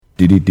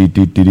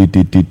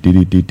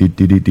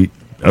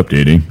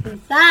Updating.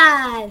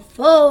 5,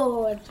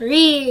 4,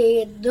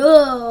 3, 2,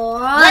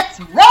 let's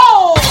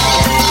roll!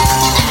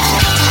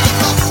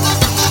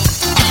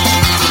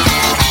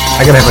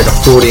 I gotta have like a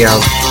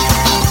 40-ounce.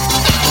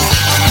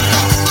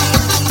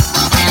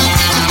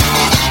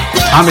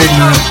 I'm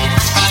ignorant.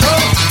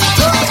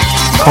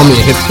 Call me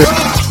a hipster.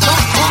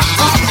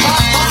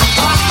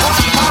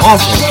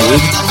 Awful,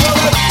 dude.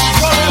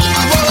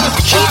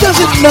 She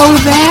doesn't know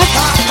that.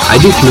 I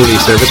do community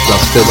service, but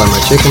I'll still buy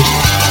my chicken.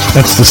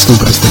 That's the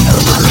stupidest thing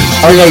I've ever heard.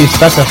 Oh yeah, you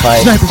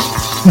specified.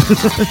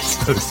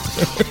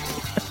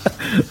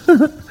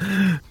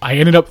 I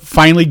ended up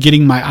finally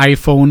getting my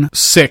iPhone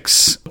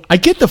 6. I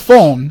get the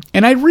phone,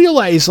 and I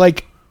realize,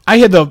 like, I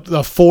had the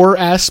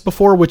 4S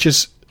before, which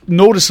is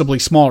noticeably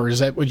smaller. Is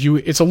that what you...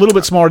 It's a little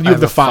bit smaller. You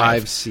have the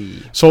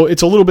 5C. So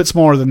it's a little bit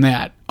smaller than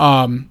that.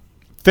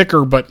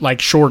 Thicker, but, like,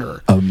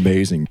 shorter.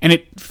 Amazing. And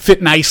it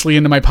fit nicely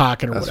into my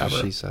pocket or whatever. That's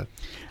what she said.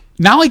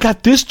 Now I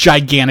got this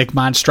gigantic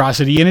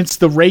monstrosity, and it's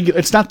the regular.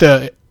 It's not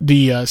the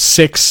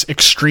 6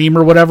 Extreme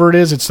or whatever it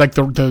is. It's like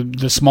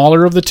the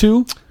smaller of the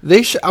two.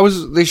 They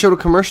showed a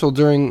commercial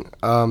during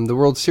the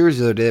World Series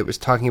the other day that was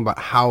talking about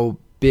how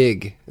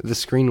big the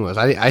screen was.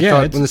 I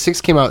thought when the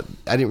 6 came out,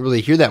 I didn't really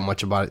hear that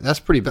much about it.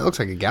 That's pretty big. It looks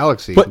like a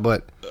Galaxy,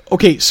 but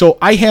okay. So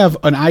I have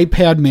an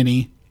iPad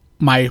Mini,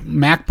 my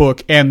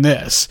MacBook, and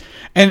this,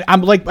 and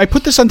I'm like, I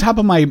put this on top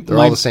of my. They're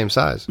all the same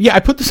size. Yeah, I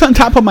put this on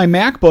top of my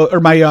MacBook or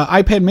my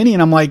iPad Mini,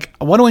 and I'm like,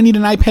 what do I need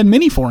an iPad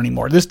Mini for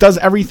anymore? This does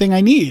everything I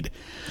need.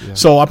 Yeah.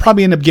 So I'll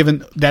probably end up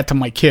giving that to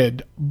my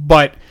kid.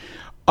 But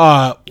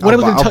I'll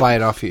buy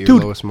it off you at your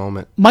lowest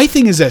moment. My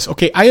thing is this.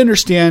 Okay, I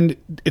understand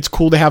it's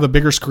cool to have a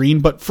bigger screen,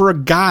 but for a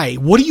guy,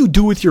 what do you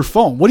do with your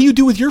phone? What do you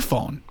do with your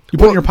phone? You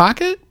put it in your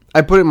pocket?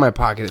 I put it in my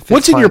pocket. It fits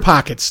What's in fine. your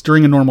pockets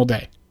during a normal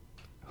day?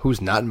 Who's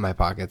not in my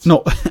pockets?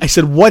 No, I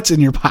said what's in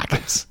your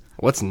pockets.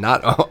 What's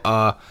not?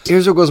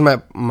 Here's what goes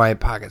in my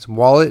pockets: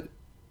 wallet,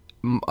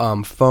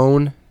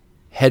 phone,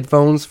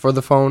 headphones for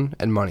the phone,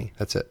 and money.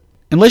 That's it.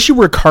 Unless you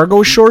wear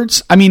cargo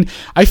shorts. I mean,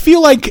 I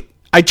feel like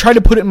I try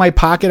to put it in my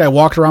pocket. I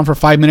walked around for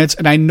 5 minutes,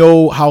 and I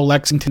know how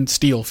Lexington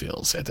Steel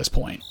feels at this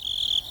point.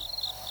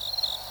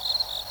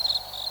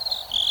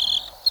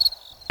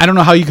 I don't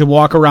know how you could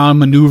walk around,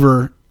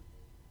 maneuver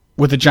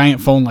with a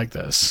giant phone like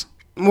this.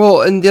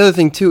 Well, and the other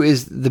thing, too,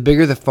 is the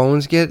bigger the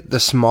phones get, the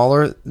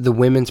smaller the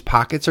women's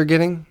pockets are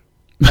getting.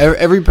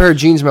 Every pair of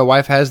jeans my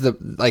wife has,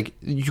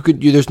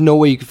 there's no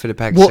way you could fit a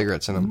pack of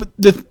cigarettes in them. But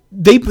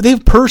they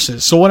have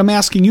purses. So what I'm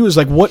asking you is,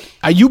 like, what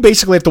you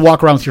basically have to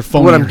walk around with your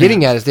phone. What I'm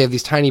getting at is they have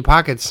these tiny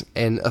pockets,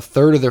 and a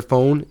third of their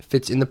phone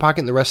fits in the pocket,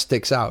 and the rest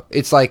sticks out.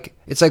 It's like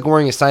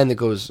wearing a sign that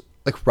goes,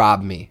 like,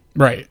 rob me.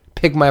 Right.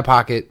 Pick my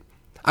pocket.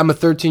 I'm a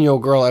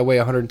 13-year-old girl. I weigh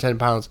 110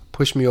 pounds.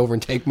 Push me over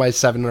and take my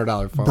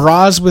 $700 phone.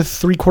 Bras with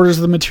 3/4 of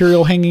the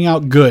material hanging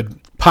out, good.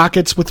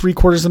 Pockets with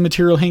 3/4 of the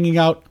material hanging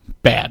out,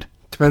 bad.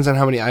 Depends on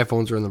how many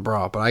iPhones are in the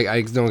bra, but I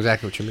know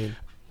exactly what you mean.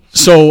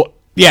 So,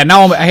 yeah,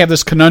 now I have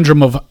this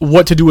conundrum of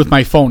what to do with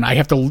my phone. I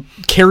have to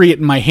carry it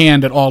in my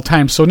hand at all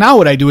times. So now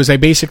what I do is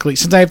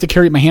since I have to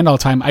carry it in my hand all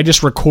the time, I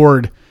just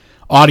record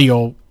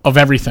audio of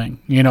everything,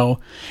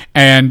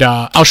 and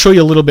I'll show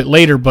you a little bit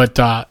later, but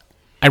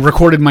I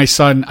recorded my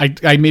son.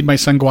 I made my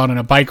son go out on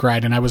a bike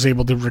ride, and I was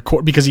able to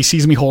record because he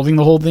sees me holding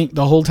the whole thing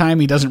the whole time.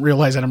 He doesn't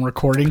realize that I'm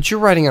recording. But you're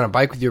riding on a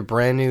bike with your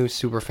brand new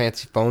super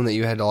fancy phone that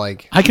you had to I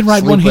can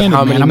ride one-handed.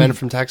 How many man? men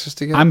from Texas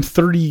together? I'm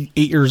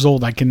 38 years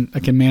old. I can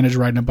manage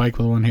riding a bike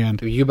with one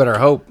hand. You better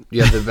hope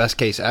you have the best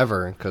case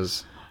ever,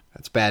 because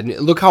that's bad.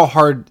 Look how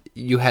hard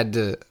you had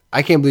to.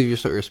 I can't believe you're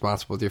so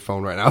irresponsible with your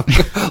phone right now.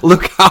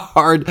 Look how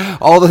hard,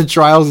 all the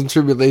trials and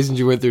tribulations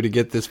you went through to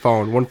get this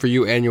phone, one for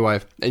you and your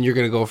wife, and you're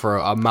going to go for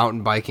a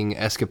mountain biking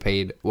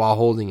escapade while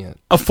holding it.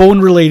 A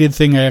phone-related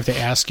thing I have to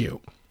ask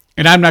you,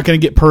 and I'm not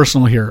going to get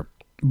personal here,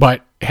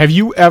 but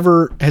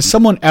has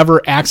someone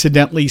ever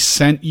accidentally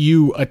sent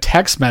you a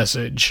text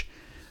message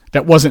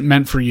that wasn't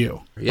meant for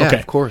you? Yeah, okay.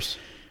 Of course.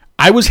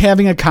 I was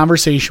having a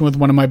conversation with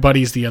one of my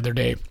buddies the other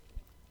day.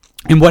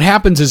 And what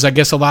happens is, I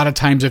guess a lot of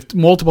times if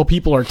multiple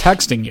people are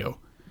texting you,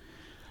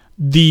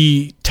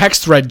 the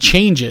text thread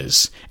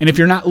changes. And if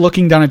you're not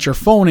looking down at your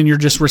phone and you're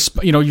just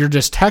you're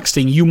just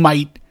texting, you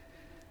might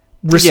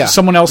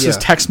someone else's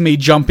text may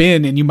jump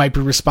in and you might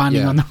be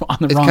responding on the wrong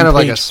page. It's kind of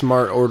like a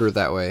smart order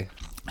that way.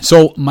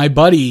 So my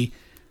buddy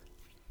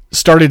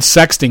started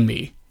sexting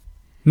me.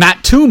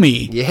 Not to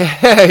me.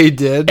 Yeah, he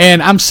did.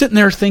 And I'm sitting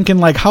there thinking,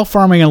 like, how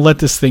far am I going to let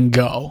this thing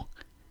go?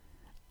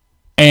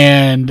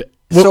 And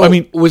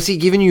was he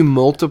giving you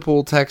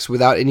multiple texts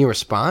without any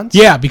response?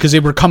 Yeah, because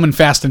they were coming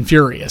fast and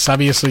furious.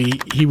 Obviously,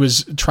 he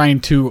was trying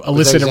to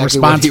elicit a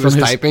response from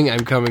his typing.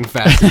 I'm coming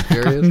fast and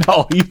furious.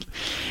 No,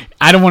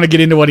 I don't want to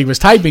get into what he was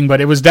typing, but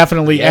it was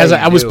definitely as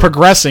I was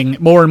progressing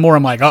more and more.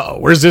 I'm like,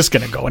 where's this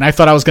going to go? And I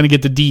thought I was going to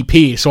get the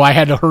DP, so I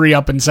had to hurry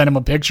up and send him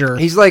a picture.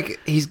 He's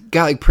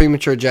got like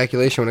premature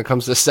ejaculation when it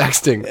comes to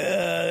sexting.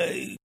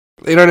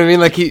 You know what I mean?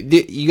 Like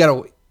you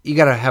gotta. you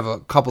got to have a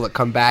couple that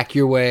come back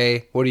your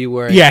way. What are you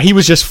wearing? Yeah, he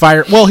was just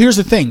fired. Well, here's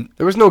the thing.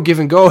 There was no give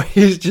and go.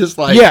 He's just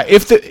like, Yeah,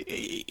 if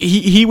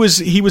he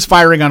was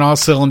firing on all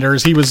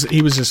cylinders. He was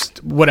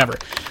just whatever.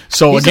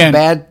 So he's again, a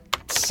bad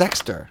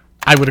sexter.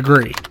 I would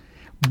agree.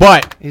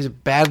 But He's a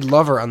bad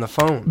lover on the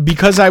phone.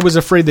 because I was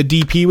afraid the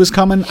DP was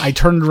coming, I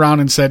turned around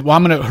and said, "Well,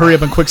 I'm going to hurry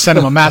up and quick send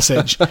him a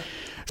message."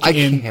 I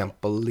And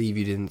can't believe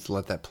you didn't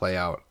let that play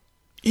out.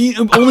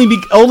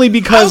 only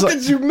because How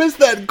could you miss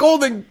that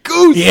golden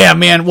goose? yeah,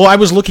 man. Well, I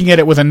was looking at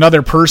it with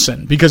another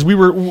person because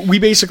we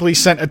basically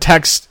sent a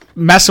text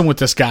messing with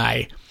this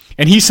guy,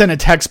 and he sent a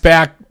text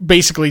back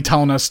basically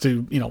telling us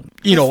to, you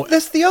know,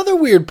 That's the other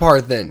weird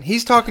part then.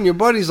 He's talking to your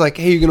buddies like,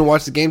 hey, you going to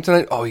watch the game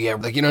tonight? Oh, yeah.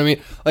 Like, you know what I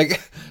mean?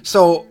 Like,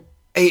 so,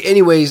 hey,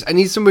 anyways, I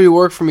need somebody to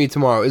work for me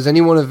tomorrow. Is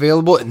anyone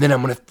available? And then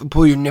I'm going to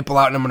pull your nipple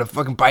out and I'm going to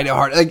fucking bite it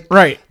hard. Like,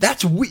 Right.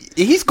 That's weird.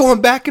 He's going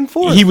back and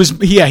forth. he was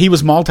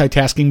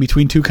multitasking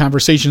between two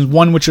conversations.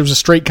 One which was a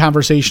straight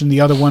conversation,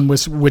 the other one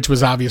which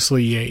was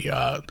obviously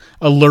a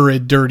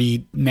lurid,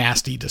 dirty,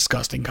 nasty,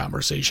 disgusting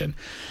conversation.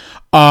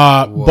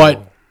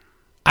 But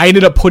I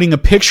ended up putting a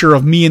picture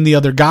of me and the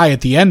other guy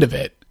at the end of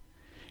it.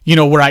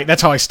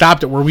 That's how I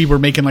stopped it, where we were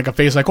making like a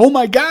face like, "Oh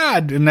my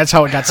God," and that's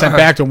how it got sent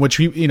back to him. Which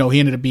he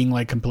ended up being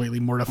like completely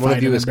One mortified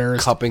of you and is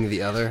embarrassed. cupping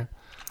the other.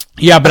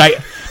 Yeah, but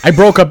I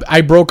broke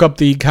up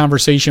the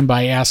conversation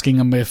by asking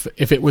him if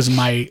it was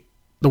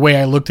the way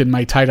I looked in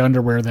my tight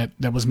underwear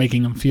that was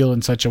making him feel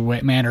in such a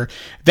manner.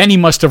 Then he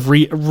must have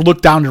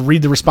looked down to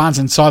read the response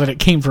and saw that it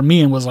came from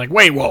me and was like,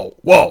 "Wait,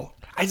 whoa."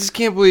 I just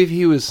can't believe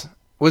he was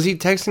he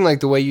texting like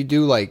the way you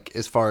do, like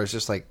as far as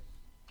just like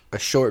a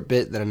short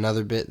bit, then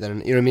another bit, then,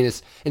 you know what I mean?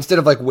 It's instead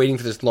of like waiting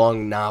for this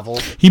long novel.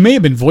 He may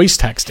have been voice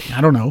texting.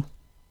 I don't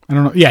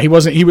know. Yeah, he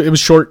wasn't. It was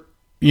short.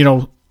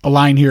 A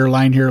line here,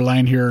 line here,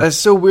 line here. That's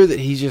so weird that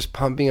he's just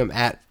pumping him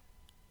at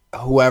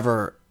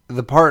whoever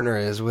the partner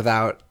is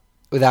without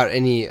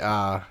any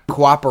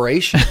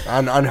cooperation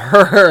on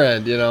her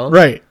end,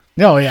 Right.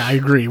 No, yeah, I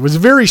agree. It was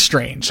very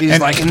strange. He's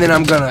like, and then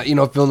I'm gonna,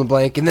 fill in the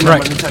blank, and then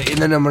Right. I'm gonna tell you, and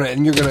then I'm gonna,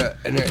 and you're gonna,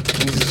 and he's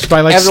just,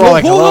 by like, everyone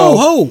like,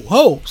 hello.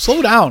 whoa,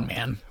 slow down,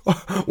 man.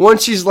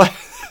 Once she's like,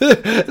 and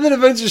then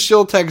eventually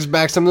she'll text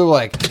back something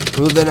like,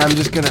 well, then I'm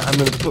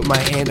gonna put my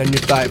hand on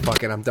your thigh,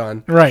 fucking, I'm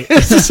done. Right.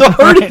 He's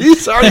already,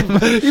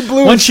 he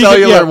blew his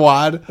cellular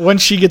wad.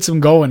 Once she gets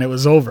him going, it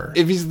was over.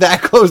 If he's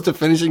that close to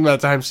finishing by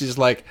the time she's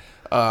like,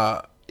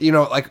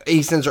 like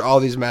he sends her all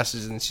these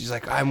messages and she's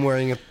like, I'm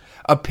wearing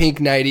a pink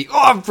nightie.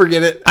 Oh,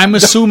 forget it. I'm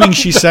assuming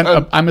she sent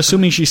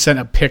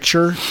a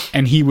picture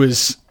and he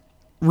was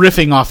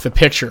riffing off the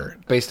picture.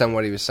 Based on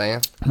what he was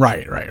saying.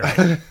 Right.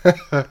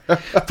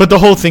 But the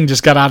whole thing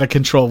just got out of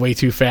control way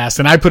too fast,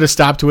 and I put a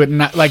stop to it.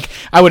 And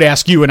I would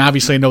ask you, and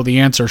obviously I know the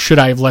answer. Should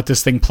I have let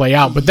this thing play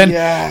out? But then,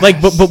 Yes.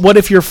 but what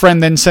if your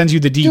friend then sends you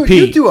the DP? Dude,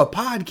 you do a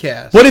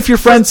podcast. What if your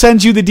friend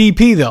sends you the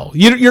DP though?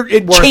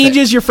 It Worth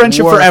changes it. your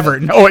friendship Worth forever.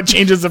 it. No, it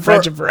changes the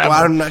friendship forever.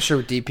 Well, I'm not sure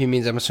what DP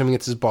means. I'm assuming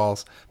it's his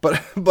balls.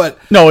 But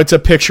No, it's a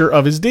picture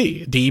of his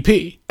DP.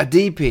 a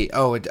DP.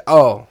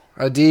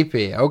 A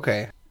DP.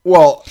 Okay.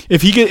 Well,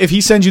 If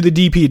he sends you the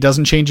DP, it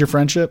doesn't change your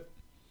friendship.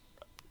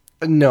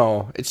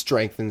 no, it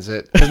strengthens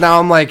it. Because now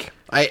I'm like,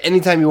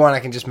 anytime you want, I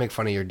can just make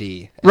fun of your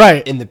D.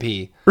 Right. In the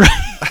P.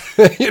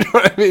 Right. You know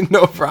what I mean?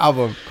 No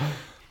problem.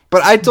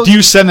 But I told Do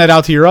you send that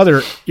out to your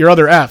other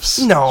Fs?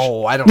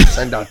 No, I don't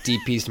send out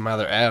DPs to my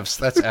other Fs.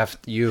 That's F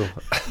you.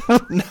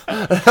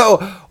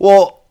 No.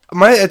 Well,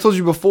 I told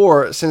you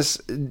before, since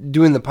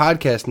doing the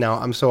podcast now,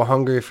 I'm so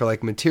hungry for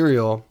like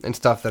material and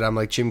stuff that I'm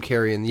like Jim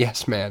Carrey and the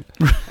Yes Man.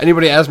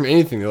 Anybody asks me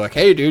anything, they're like,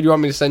 "Hey, dude, you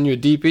want me to send you a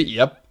DP?"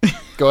 Yep,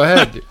 go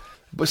ahead.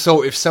 But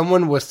so if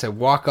someone was to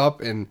walk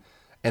up and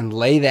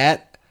lay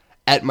that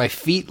at my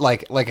feet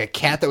like a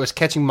cat that was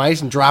catching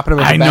mice and dropping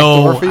them at the back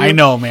door for you, I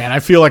know, man. I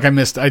feel like I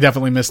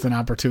definitely missed an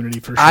opportunity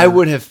for sure. I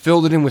would have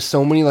filled it in with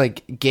so many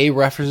like gay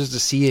references to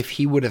see if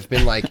he would have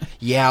been like,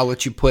 "Yeah, I'll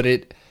let you put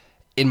it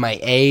in my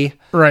A,"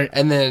 Right.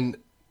 And then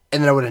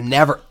I would have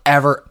never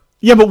ever.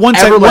 Yeah, but once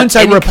ever let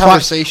I any replied,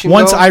 conversation go?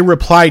 I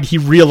replied, he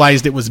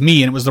realized it was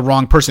me and it was the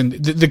wrong person.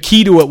 The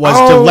key to it was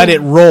to let it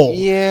roll.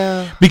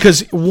 Yeah,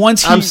 Because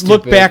once he I'm looked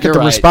stupid. back at You're the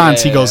right.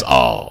 response, Yeah, he goes, yeah.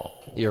 "Oh,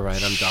 you're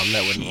right. I'm dumb.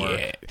 That wouldn't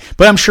work.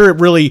 but I'm sure it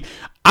really.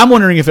 I'm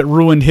wondering if it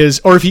ruined his,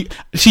 or if he.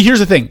 See, here's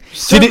the thing.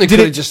 Certainly Did could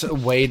have it just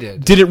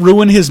waited. did it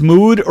ruin his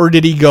mood, or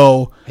did he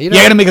go? He Yeah, don't-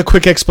 I got to make a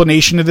quick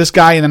explanation to this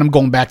guy, and then I'm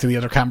going back to the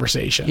other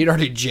conversation. He'd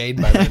already jade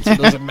by then, so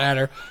it doesn't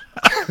matter.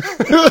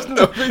 It was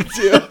no big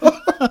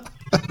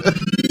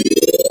deal.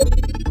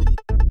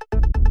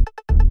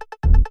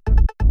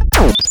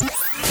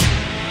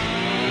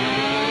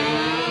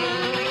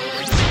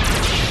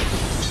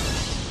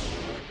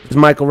 It's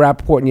Michael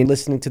Rappaport, and you're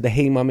listening to the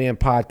Hey My Man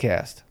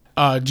podcast.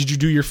 Did you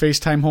do your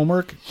FaceTime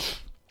homework?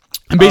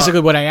 And basically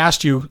what I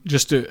asked you,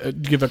 just to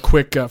give a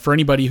quick, for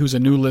anybody who's a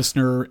new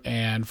listener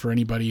and for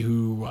anybody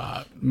who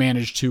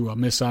managed to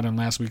miss out on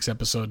last week's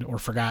episode or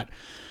forgot,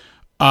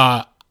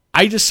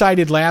 I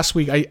decided last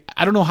week, I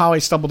don't know how I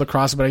stumbled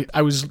across it, but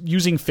I was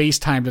using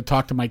FaceTime to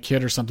talk to my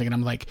kid or something, and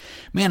I'm like,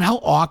 man, how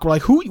awkward.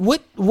 Like,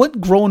 what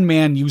grown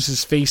man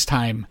uses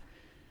FaceTime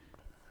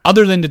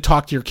other than to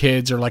talk to your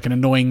kids or like an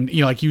annoying,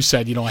 like you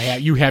said,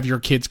 you have your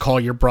kids call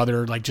your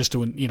brother, like just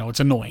doing, it's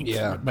annoying.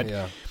 Yeah.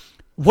 But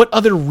what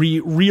other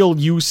real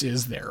use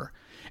is there?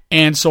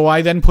 And so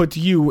I then put to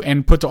you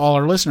and put to all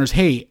our listeners,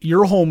 hey,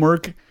 your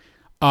homework,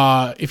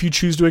 if you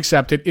choose to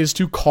accept it, is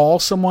to call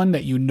someone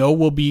that you know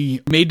will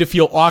be made to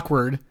feel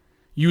awkward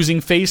using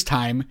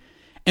FaceTime,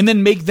 and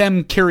then make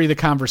them carry the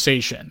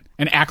conversation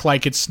and act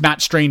like it's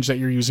not strange that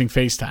you're using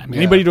FaceTime. Yeah.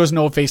 Anybody who doesn't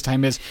know what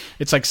FaceTime is,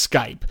 it's like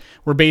Skype,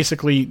 where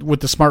basically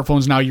with the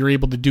smartphones now, you're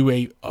able to do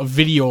a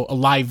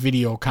live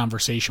video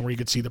conversation where you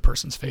could see the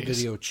person's face.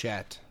 Video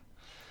chat.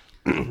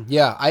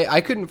 Yeah,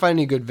 I couldn't find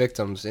any good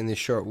victims in this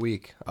short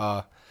week.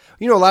 A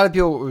lot of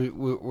people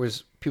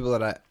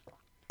a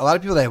lot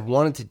of people that have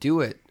wanted to do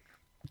it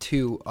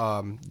don't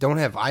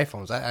have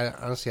iPhones. I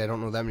honestly, I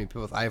don't know that many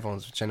people with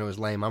iPhones, which I know is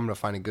lame. I'm going to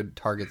find a good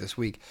target this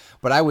week.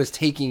 But I was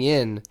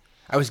getting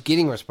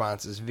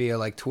responses via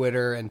like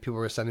Twitter, and people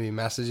were sending me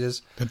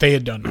messages that they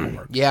had done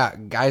homework. Yeah,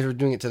 guys were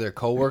doing it to their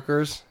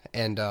coworkers,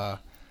 and I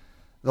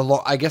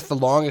guess the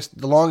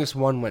longest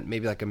one went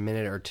maybe like a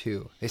minute or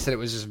two. They said it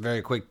was just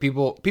very quick.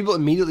 People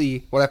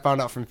immediately, what I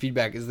found out from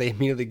feedback is they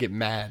immediately get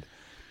mad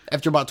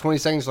after about 20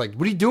 seconds. Like,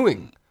 what are you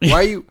doing?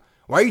 Why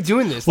are you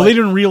doing this? Well, they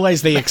didn't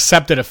realize they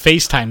accepted a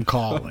FaceTime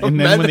call, and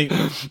then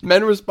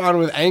men respond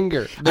with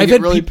anger. They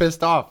get really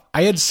pissed off.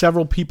 I had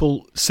several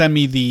people send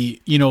me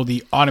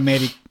the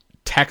automatic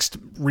text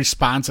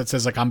response that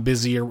says like I'm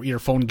busy, or your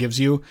phone gives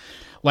you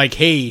like,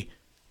 hey,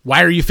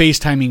 why are you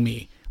FaceTiming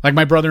me? Like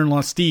my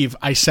brother-in-law Steve,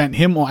 I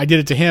did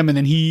it to him, and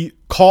then he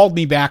called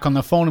me back on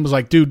the phone and was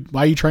like, dude,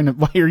 why are you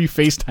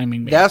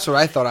FaceTiming me? That's what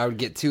I thought I would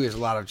get too, is a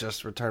lot of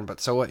just return,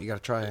 but so what? You got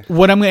to try it.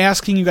 What I'm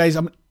asking you guys,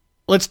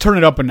 let's turn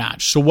it up a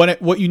notch. So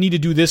what you need to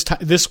do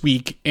this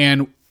week,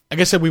 and like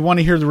I said, we want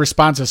to hear the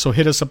responses. So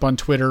hit us up on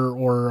Twitter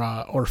or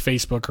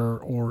Facebook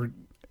or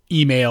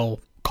email.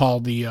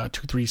 Call the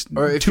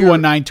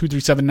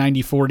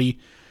 219-237-9040.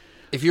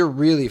 If you're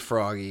really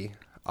froggy,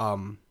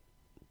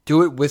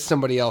 do it with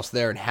somebody else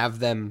there and have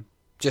them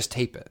just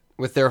tape it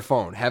with their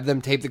phone. Have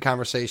them tape the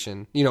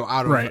conversation,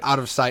 out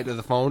of sight of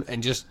the phone,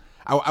 and just.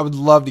 I would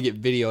love to get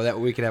video, that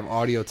way we could have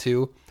audio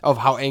too of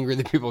how angry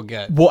the people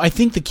get. Well, I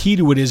think the key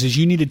to it is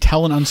you need to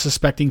tell an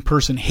unsuspecting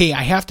person, hey,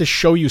 I have to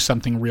show you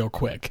something real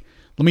quick.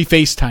 Let me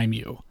FaceTime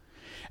you.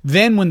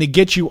 Then when you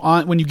get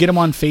them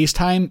on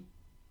FaceTime,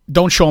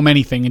 don't show them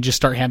anything and just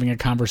start having a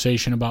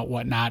conversation about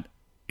whatnot.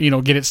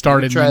 Get it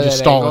started and then just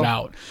stall it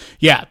out.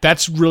 Yeah,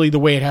 that's really the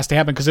way it has to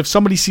happen. Because if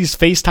somebody sees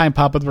FaceTime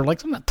pop up, they're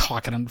like, I'm not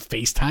talking on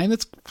FaceTime.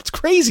 That's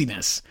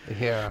craziness.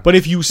 Yeah. But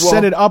if you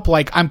set it up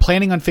like I'm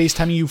planning on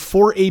FaceTiming you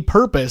for a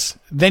purpose,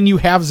 then you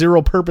have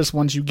zero purpose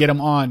once you get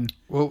them on.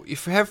 Well,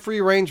 if you have free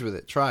range with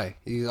it, try.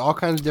 All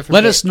kinds of different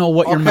Let us know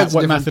what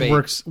method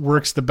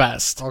works the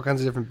best. All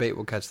kinds of different bait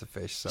will catch the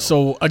fish.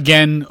 So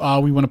again,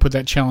 we want to put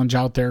that challenge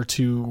out there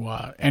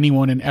to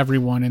anyone and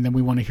everyone, and then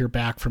we want to hear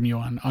back from you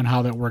on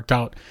how that worked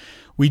out.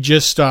 We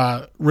just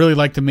really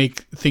like to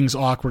make things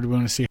awkward. We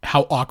want to see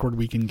how awkward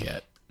we can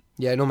get.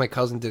 Yeah, I know my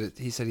cousin did it.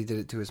 He said he did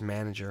it to his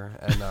manager,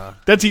 and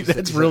that's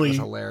really it was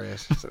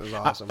hilarious. It was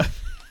awesome.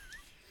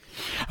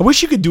 I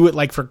wish you could do it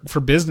like for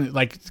business,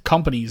 like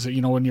companies.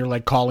 When you're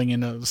like calling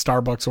in a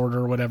Starbucks order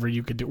or whatever,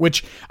 you could do.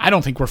 Which I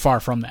don't think we're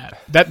far from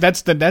that.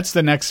 That's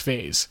the next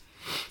phase,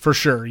 for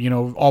sure.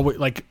 Always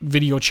like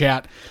video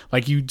chat,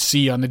 like you'd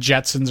see on the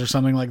Jetsons or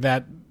something like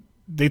that.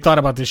 They thought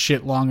about this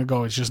shit long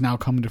ago. It's just now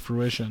coming to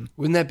fruition.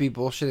 Wouldn't that be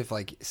bullshit if,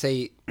 like,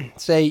 say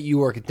you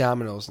work at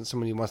Domino's and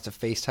somebody wants to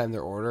FaceTime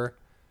their order,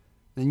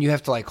 then you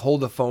have to, like,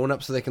 hold the phone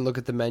up so they can look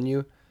at the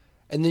menu,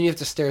 and then you have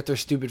to stare at their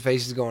stupid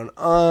faces going,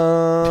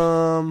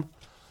 no,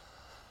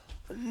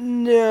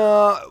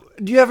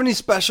 do you have any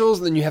specials?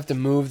 And then you have to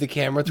move the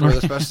camera to where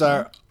the specials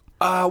are.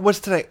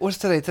 What's today?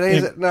 Today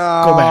is it?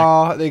 No. Go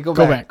back. They go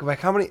back.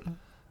 How many?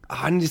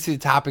 I need to see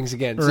the toppings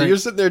again. So you're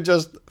sitting there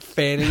just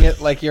fanning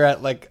it like you're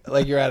at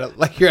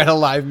a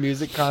live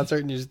music concert,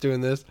 and you're just doing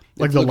this,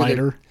 like the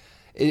lighter.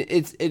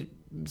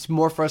 It's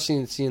more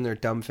frustrating seeing their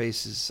dumb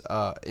faces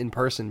in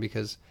person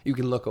because you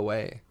can look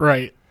away.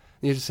 Right.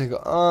 And you just go,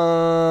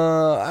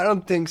 I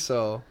don't think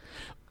so.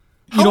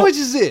 How much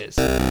is this?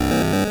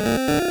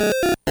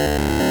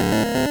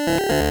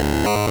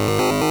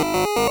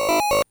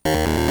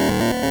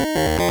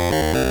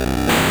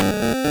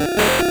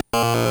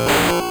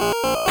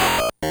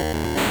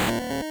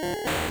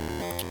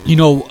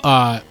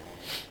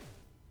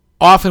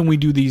 Often we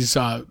do these,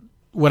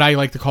 what I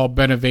like to call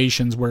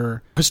Benevations,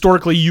 where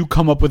historically you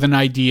come up with an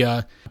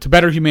idea to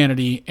better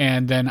humanity,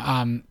 and then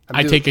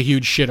I take a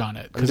huge shit on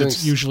it because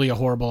it's usually a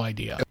horrible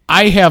idea.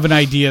 I have an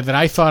idea that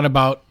I thought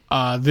about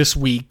this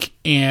week,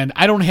 and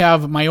I don't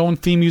have my own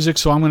theme music,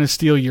 so I'm going to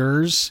steal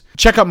yours.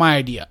 Check out my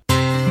idea.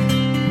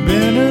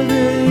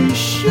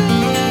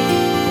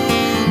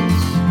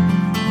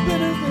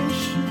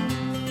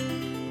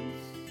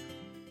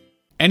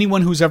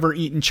 Anyone who's ever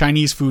eaten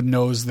Chinese food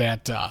knows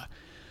that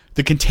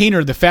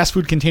the fast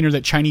food container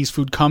that Chinese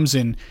food comes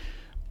in,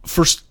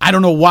 I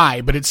don't know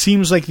why, but it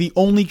seems like the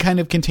only kind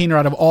of container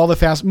out of all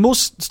the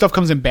most stuff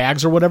comes in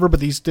bags or whatever, but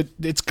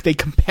they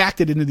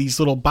compact it into these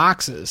little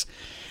boxes,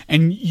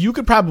 and you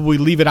could probably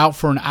leave it out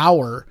for an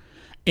hour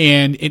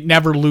and it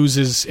never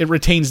loses, it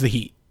retains the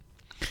heat.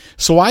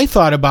 So I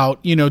thought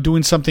about,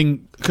 doing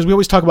something, because we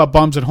always talk about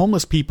bums and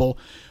homeless people.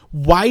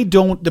 Why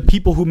don't the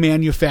people who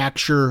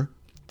manufacture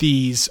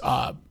these,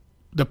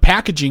 the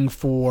packaging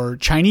for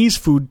Chinese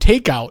food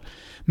takeout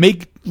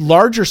make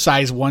larger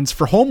size ones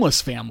for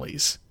homeless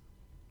families?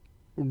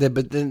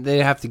 But then they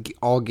have to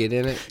all get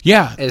in it.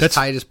 Yeah, as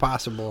tight as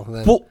possible.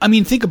 Then. Well, I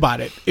mean, think about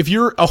it. If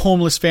you're a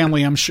homeless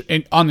family,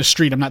 on the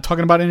street, I'm not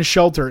talking about in a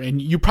shelter,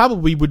 and you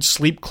probably would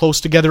sleep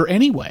close together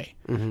anyway.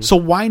 Mm-hmm. So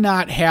why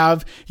not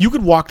you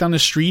could walk down the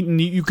street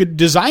and you could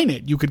design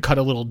it. You could cut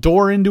a little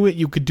door into it.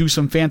 You could do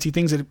some fancy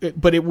things,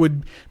 but it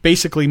would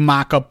basically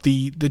mock up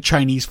the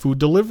Chinese food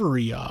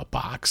delivery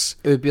box.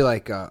 It would be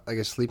like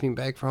a sleeping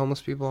bag for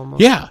homeless people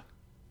almost? Yeah.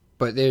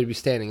 But they would be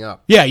standing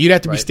up. Yeah, you'd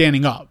have to be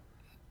standing up.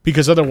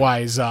 Because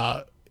otherwise,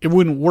 it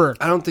wouldn't work.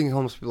 I don't think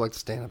homeless people like to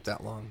stand up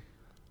that long.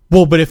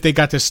 Well, but if they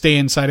got to stay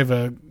inside of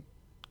a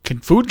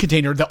food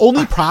container, the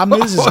only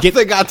problem is if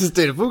they got to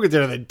stay in a food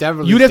container, they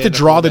definitely you'd have to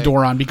draw the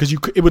door on because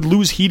it would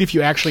lose heat if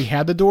you actually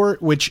had the door.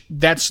 Which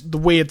that's the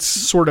way it's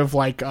sort of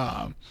like.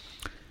 I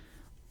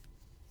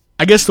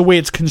guess the way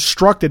it's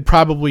constructed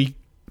probably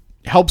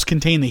helps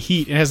contain the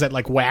heat. It has that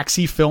like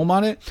waxy film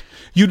on it.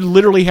 You'd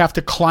literally have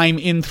to climb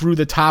in through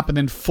the top and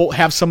then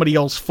have somebody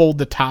else fold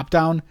the top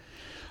down.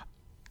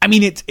 I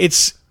mean,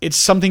 it's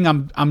something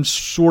I'm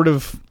sort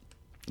of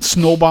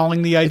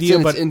snowballing the idea, it's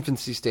in but its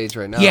infancy stage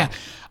right now. Yeah,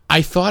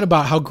 I thought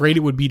about how great it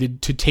would be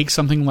to take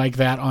something like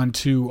that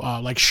onto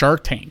like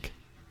Shark Tank,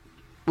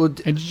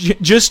 and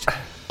just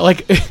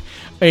like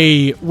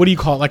a what do you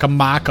call it, like a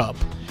mock-up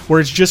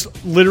where it's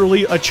just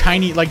literally a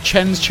Chinese, like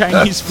Chen's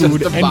Chinese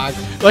food, and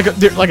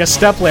like a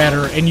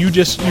stepladder, and you're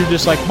just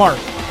like, Mark,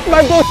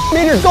 my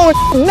meter's going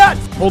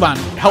nuts. Hold on,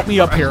 help me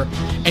up here.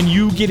 And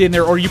you get in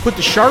there, or you put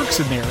the sharks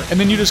in there, and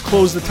then you just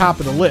close the top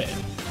of the lid.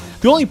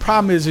 The only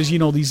problem is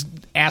these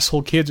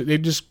asshole kids,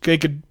 they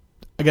could,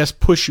 I guess,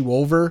 push you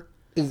over.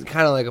 It's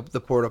kind of like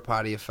the porta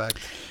potty effect.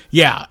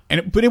 Yeah,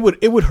 but it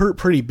would hurt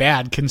pretty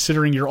bad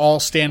considering you're all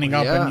standing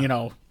up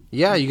and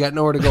Yeah, you got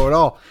nowhere to go at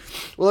all.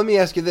 Well, let me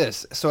ask you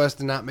this, so as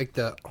to not make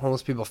the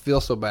homeless people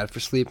feel so bad for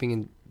sleeping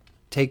in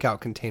takeout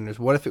containers.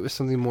 What if it was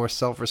something more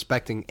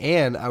self-respecting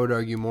and I would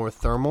argue more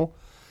thermal?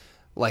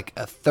 Like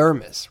a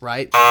thermos,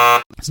 right?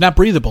 It's not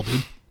breathable,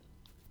 dude.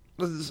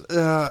 You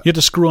have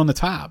to screw on the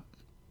top.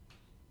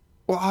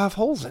 Well, I have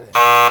holes in it.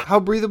 How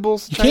breathable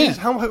is Chinese?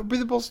 Can't. How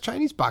breathable is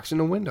Chinese box in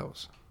the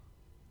windows?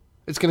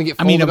 It's going to get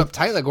folded up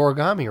tight like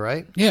origami,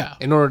 right? Yeah.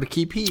 In order to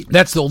keep heat.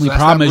 That's the only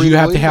problem is you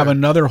have to have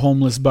another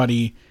homeless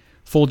buddy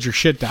fold your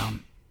shit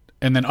down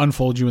and then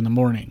unfold you in the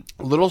morning.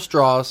 Little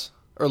straws.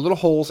 Or little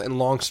holes and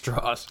long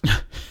straws.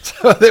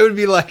 So they would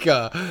be like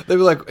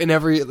in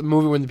every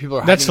movie when the people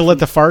are. That's to let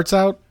the farts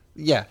out.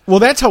 Yeah. Well,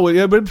 that's how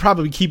it would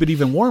probably keep it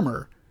even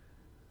warmer.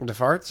 The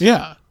farts?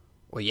 Yeah.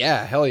 Well,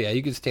 yeah, hell yeah,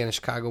 you could stand a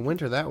Chicago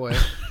winter that way.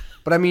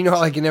 But I mean,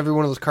 like in every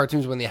one of those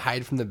cartoons when they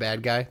hide from the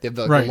bad guy, they have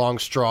the long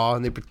straw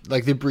and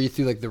they breathe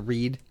through like the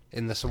reed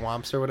in the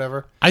swamps or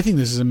whatever. I think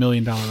this is $1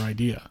 million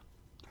idea.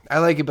 I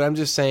like it, but I'm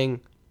just saying.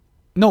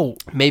 No,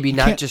 maybe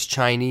not just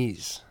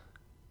Chinese.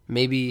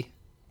 Maybe.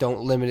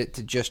 Don't limit it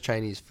to just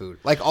Chinese food.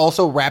 Like,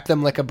 also wrap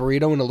them like a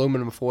burrito in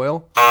aluminum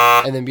foil,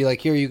 and then be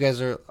like, "Here, you guys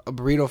are a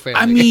burrito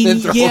family." I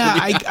mean,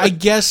 yeah, I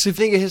guess if I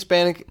think a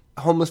Hispanic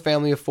homeless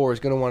family of 4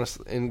 is going to want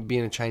to be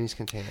in a Chinese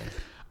container.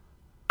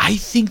 I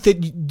think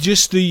that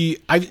just they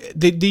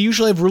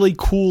usually have really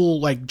cool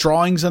like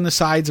drawings on the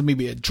sides and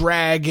maybe a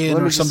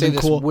dragon or something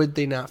cool. Would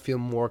they not feel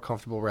more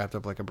comfortable wrapped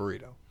up like a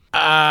burrito?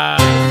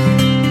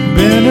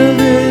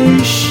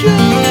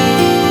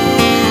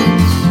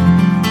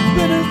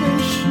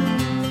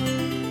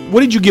 What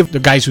did you give the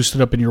guys who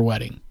stood up in your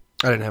wedding?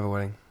 I didn't have a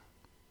wedding.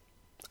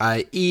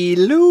 I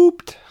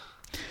eloped.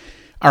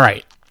 All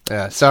right.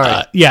 Yeah,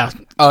 sorry. Yeah.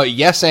 Oh,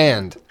 yes,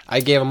 and I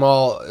gave them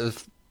all.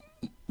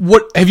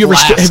 What have you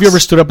ever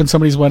stood up in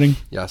somebody's wedding?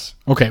 Yes.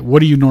 Okay.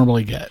 What do you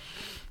normally get?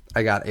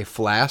 I got a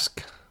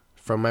flask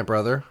from my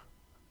brother.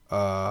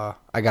 I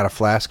got a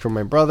flask from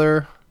my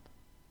brother.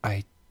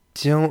 I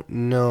don't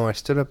know. I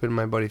stood up in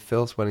my buddy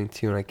Phil's wedding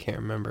too, and I can't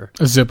remember.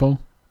 A Zippo?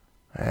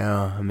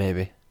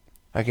 Maybe.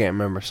 I can't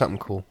remember. Something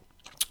cool.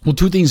 Well,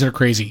 2 things that are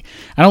crazy.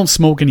 I don't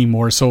smoke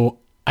anymore, so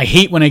I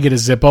hate when I get a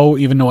Zippo,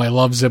 even though I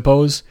love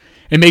Zippos.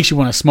 It makes you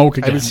want to smoke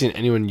again. I haven't seen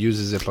anyone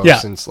use a Zippo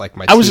since like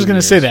my. I was just going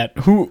to say that.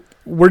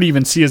 Where do you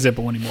even see a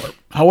Zippo anymore?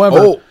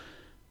 However,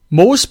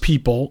 most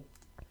people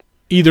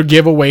either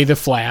give away the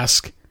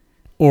flask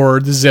or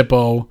the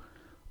Zippo.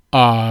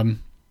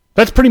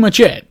 That's pretty much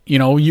it.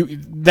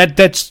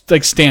 That's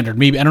like standard.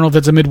 Maybe I don't know if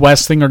that's a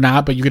Midwest thing or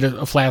not, but you get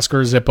a flask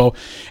or a Zippo,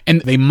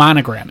 and they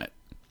monogram it.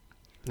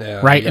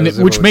 Yeah, right, and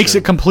which makes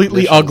it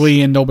completely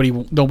ugly, and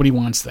nobody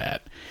wants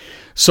that.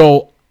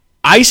 So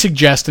I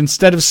suggest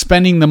instead of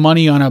spending the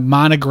money on a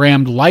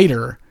monogrammed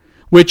lighter,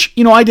 Which,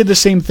 I did the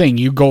same thing.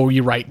 You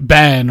write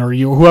Ben or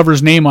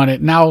whoever's name on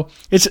it. Now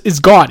it's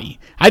gaudy.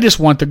 I just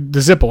want the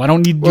Zippo. I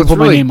don't need to put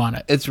my name on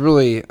it. It's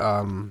really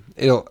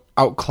it'll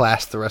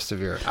outclass the rest of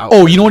your outfit.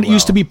 Oh, you know what? It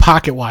used to be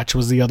Pocket Watch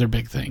was the other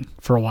big thing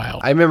for a while.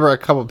 I remember a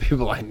couple of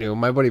people I knew.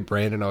 My buddy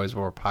Brandon always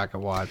wore a Pocket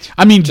Watch.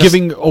 I mean,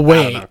 giving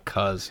away. I don't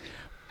know,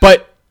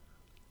 But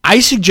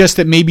I suggest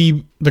that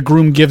maybe the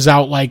groom gives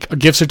out like a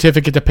gift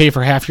certificate to pay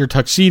for half your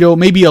tuxedo,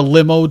 maybe a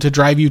limo to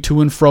drive you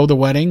to and fro the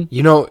wedding.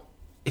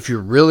 If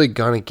you're really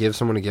going to give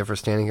someone a gift for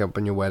standing up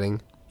on your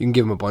wedding, you can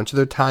give them a bunch of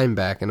their time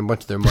back and a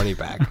bunch of their money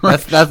back. Right.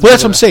 That's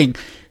what I'm saying.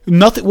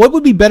 Nothing. What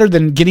would be better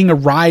than getting a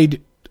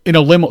ride in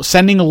a limo,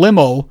 sending a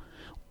limo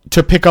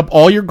to pick up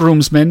all your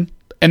groomsmen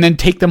and then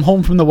take them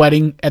home from the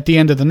wedding at the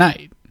end of the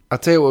night? I'll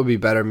tell you what would be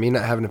better, me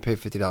not having to pay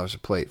 $50 a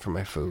plate for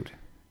my food.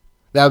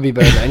 That would be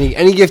better than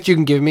any gift you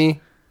can give me.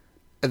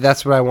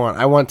 That's what I want.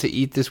 I want to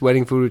eat this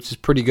wedding food, which is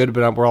pretty good,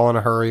 but we're all in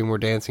a hurry and we're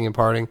dancing and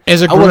partying.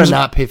 I want to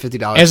not pay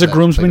 $50. As a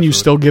groomsman, you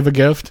still give a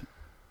gift?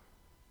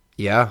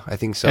 Yeah, I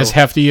think so. As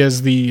hefty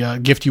as the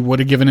gift you would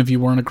have given if you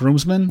weren't a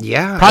groomsman?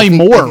 Yeah. Probably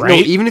more, right? No,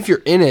 even if you're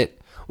in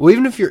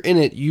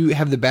it, you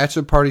have the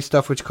bachelor party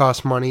stuff, which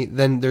costs money.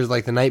 Then there's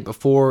like the night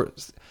before.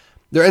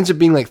 There ends up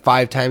being like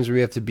 5 times where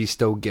you have to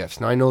bestow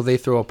gifts. Now, I know they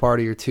throw a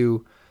party or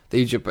two. They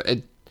usually,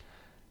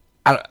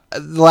 the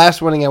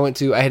last wedding I went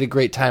to, I had a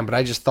great time, but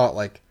I just thought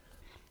like,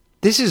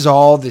 this is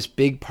all this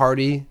big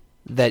party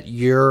that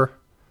you're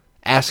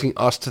asking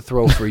us to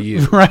throw for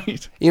you.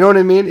 Right. You know what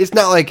I mean? It's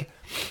not like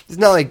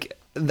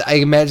I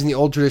imagine the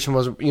old tradition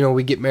was,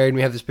 we get married and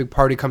we have this big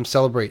party, come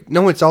celebrate.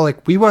 No, it's all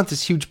like, we want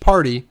this huge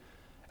party.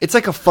 It's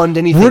like a fund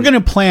anything. We're going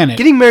to plan it.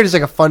 Getting married is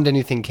like a fund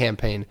anything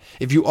campaign.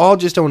 If you all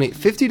just donate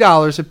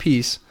 $50 a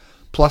piece,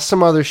 plus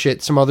some other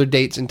shit, some other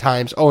dates and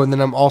times. Oh, and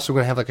then I'm also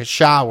going to have like a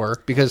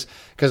shower because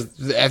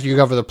after you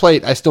cover the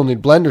plate, I still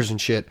need blenders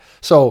and shit.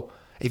 So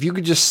if you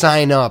could just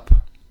sign up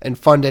and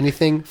fund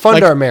anything,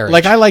 fund our marriage.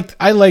 Like I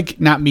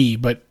like not me,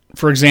 but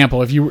for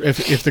example,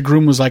 if the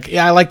groom was like,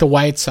 yeah, I like the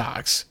White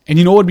Sox,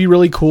 and what would be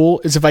really cool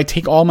is if I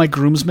take all my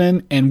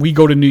groomsmen and we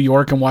go to New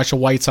York and watch the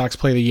White Sox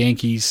play the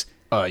Yankees.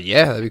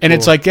 Yeah, that'd be cool. And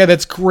it's like, yeah,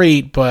 that's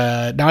great,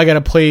 but now I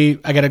got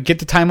to get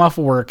the time off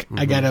of work.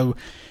 Mm-hmm.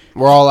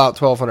 We're all out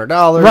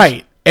 $1,200,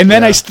 right? And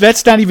then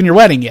that's not even your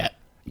wedding yet.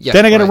 Yeah,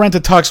 then I got to rent a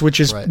tux, which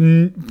is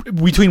between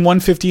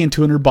 $150 and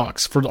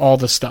 $200 for all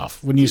the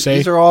stuff. When you say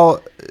these are all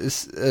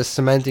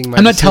cementing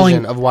my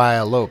decision of why I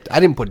eloped. I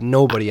didn't put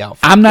nobody out.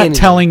 I'm not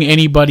telling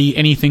anybody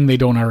anything they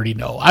don't already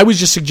know. I was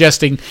just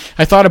suggesting.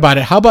 I thought about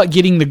it. How about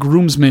getting the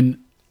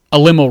groomsmen a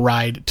limo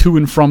ride to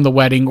and from the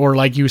wedding, or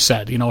like you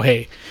said,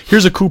 hey,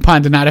 here's a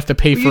coupon to not have to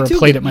pay for a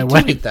plate at my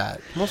wedding.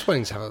 That most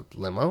weddings have a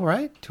limo,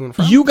 right? To and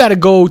from. You got to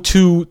go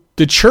to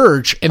the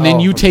church, and then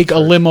you take a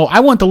limo. I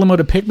want the limo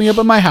to pick me up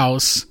at my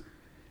house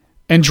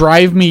and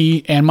drive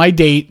me and my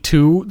date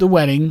to the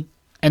wedding,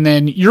 and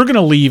then you're going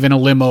to leave in a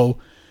limo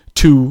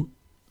to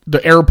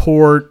the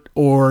airport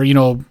or,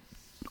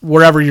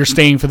 wherever you're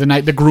staying for the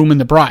night, the groom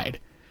and the bride.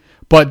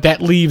 But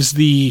that leaves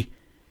the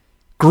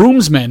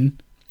groomsmen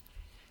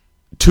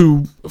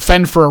to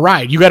fend for a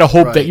ride. You got to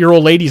hope that your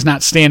old lady's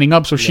not standing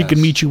up so she can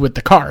meet you with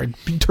the car.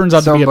 It turns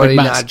out to be a big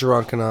mess. Somebody not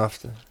drunk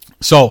enough.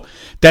 So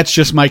that's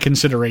just my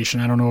consideration.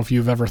 I don't know if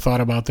you've ever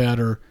thought about that,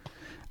 or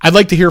I'd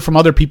like to hear from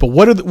other people.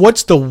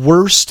 What's the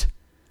worst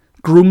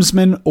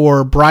groomsman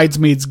or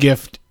bridesmaid's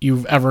gift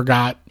you've ever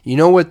got? You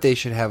know what they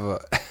should have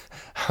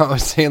I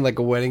was saying like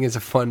a wedding is a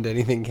fund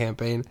anything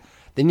campaign.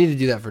 They need to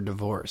do that for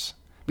divorce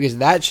because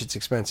that shit's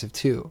expensive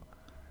too.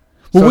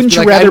 Well, wouldn't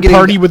you rather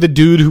party with a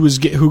dude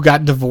who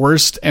got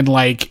divorced and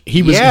like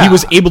he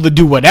was able to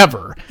do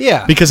whatever?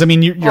 Yeah, because I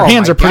mean your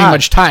hands are pretty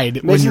much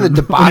tied when you're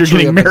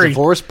getting married.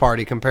 Divorce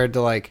party compared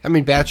to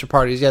bachelor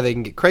parties. Yeah, they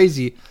can get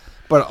crazy,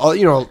 but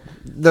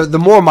the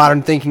more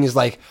modern thinking is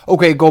like,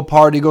 okay, go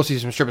party, go see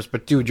some strippers,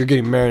 but dude, you're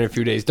getting married in a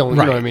few days. Don't you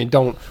know what I mean?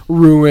 Don't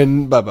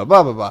ruin blah blah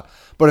blah blah blah.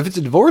 But if it's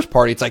a divorce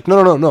party, it's like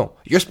no.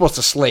 You're supposed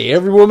to slay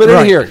every woman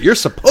in here. You're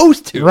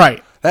supposed to.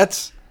 Right.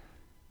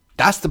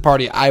 That's the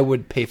party I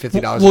would pay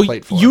 $50 a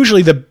plate for.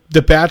 Usually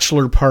the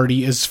bachelor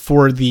party is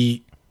for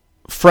the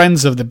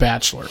friends of the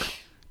bachelor.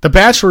 The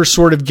bachelor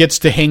sort of gets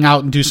to hang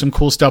out and do some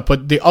cool stuff,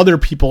 but the other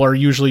people are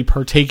usually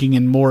partaking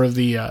in more of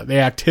the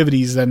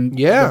activities than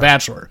the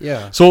bachelor.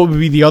 Yeah. So it would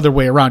be the other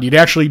way around. You'd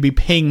actually be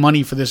paying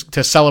money for this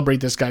to celebrate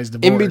this guy's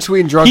divorce. In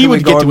between drunkenly he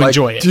would get to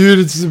enjoy it. Dude,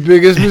 it's the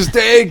biggest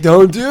mistake.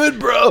 Don't do it,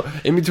 bro.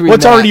 In between,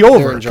 it's already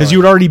over because you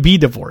would already be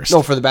divorced.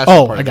 No, for the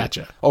bachelor party. I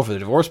gotcha. Oh, for the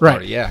divorce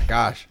party. Yeah,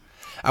 gosh.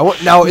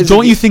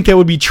 Don't you think that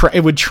would be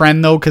it would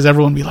trend though? Because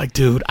everyone would be like,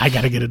 "Dude, I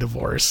got to get a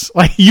divorce."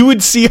 Like you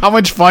would see how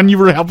much fun you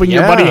were helping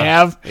your buddy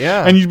have,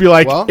 and you'd be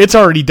like, "It's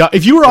already done."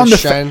 If you were on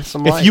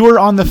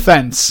the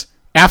fence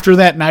after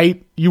that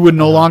night, you would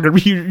no longer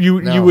you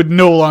would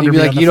no longer You'd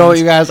be like, what,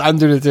 you guys, I'm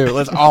doing it too.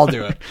 Let's all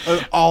do it.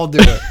 Let's all do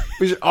it.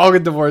 We should all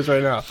get divorced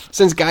right now.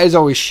 Since guys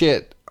always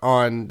shit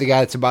on the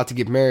guy that's about to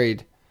get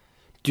married,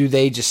 do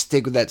they just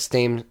stick with that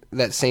same?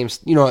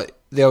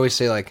 They always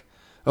say like,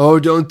 oh,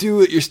 don't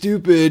do it, you're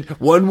stupid.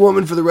 One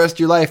woman for the rest of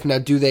your life. Now,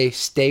 do they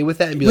stay with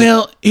that and be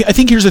Well, I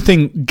think here's the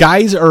thing.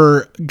 Guys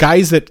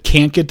that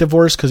can't get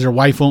divorced because their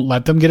wife won't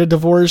let them get a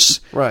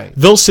divorce. Right.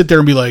 They'll sit there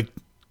and be like,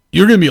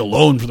 you're going to be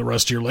alone for the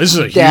rest of your life. This is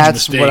a huge That's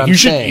mistake. what I'm You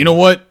should, saying. you know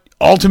what?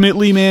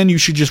 Ultimately, man, you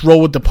should just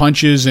roll with the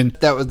punches. And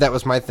that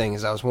was my thing,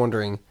 is I was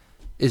wondering,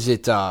 is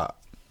it,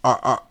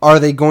 are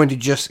they going to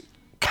just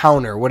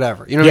counter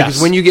whatever? You know, Yes.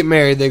 because when you get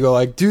married, they go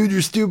like, dude,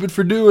 you're stupid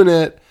for doing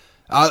it.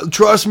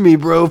 Trust me,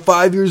 bro,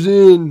 5 years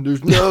in,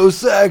 there's no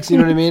sex, you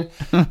know what I mean?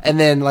 And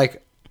then,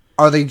 like,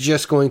 are they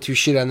just going to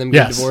shit on them,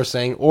 get Yes. divorced,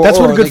 saying, or that's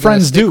or what are good they gonna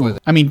friends stick do. with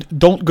it? I mean,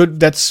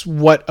 that's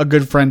what a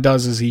good friend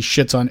does is he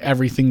shits on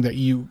everything that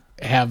you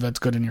have that's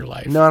good in your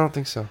life. No, I don't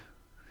think so.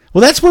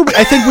 Well, that's where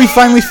I think we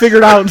finally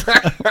figured out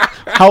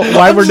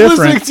why we're I'm just listening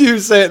different. to you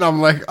say it, and I'm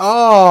like,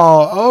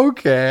 oh,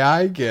 okay,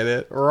 I get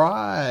it.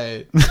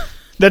 Right.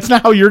 That's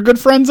not how your good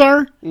friends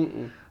are?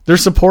 They're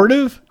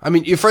supportive? I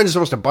mean, your friends are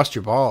supposed to bust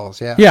your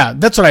balls, yeah. Yeah,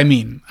 that's what I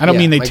mean. I don't Yeah,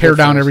 mean they my tear good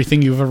down friends.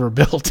 everything you've ever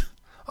built.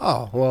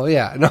 Oh, well,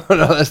 yeah. No,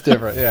 that's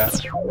different, yeah.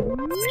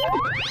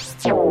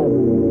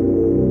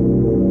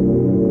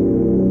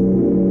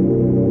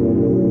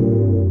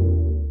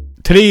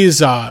 Today is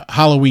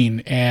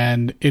Halloween,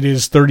 and it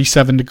is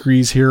 37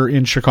 degrees here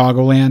in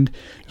Chicagoland.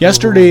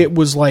 Yesterday, it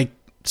was like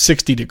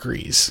 60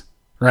 degrees,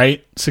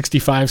 right?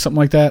 65, something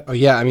like that. Oh,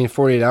 yeah, I mean,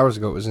 48 hours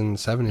ago, it was in the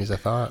 70s, I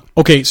thought.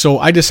 Okay, so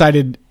I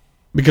decided,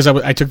 because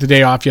I took the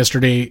day off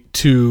yesterday,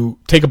 to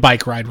take a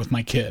bike ride with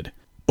my kid.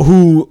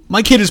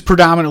 My kid is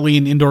predominantly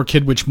an indoor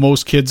kid, which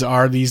most kids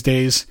are these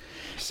days.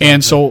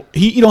 And so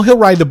he'll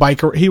ride the bike.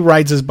 He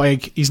rides his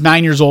bike. He's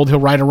 9 years old. He'll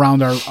ride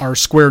around our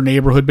square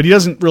neighborhood, but he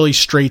doesn't really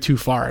stray too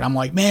far. And I'm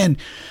like, man,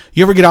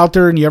 you ever get out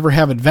there and you ever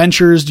have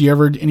adventures? Do you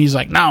ever? And he's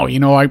like, no,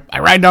 I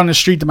ride down the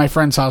street to my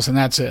friend's house and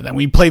that's it. And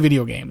we play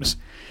video games.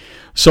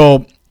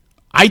 So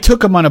I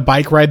took him on a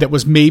bike ride that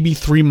was maybe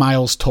 3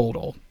 miles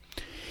total.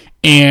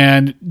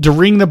 And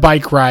during the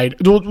bike ride,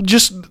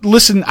 just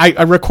listen.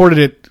 I recorded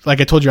it,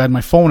 like I told you, I had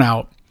my phone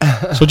out.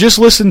 So just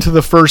listen to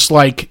the first,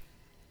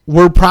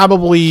 we're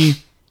probably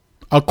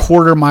a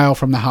quarter mile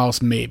from the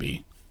house,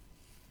 maybe.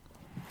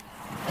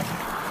 It's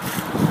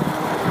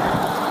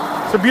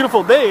a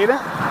beautiful day, isn't it?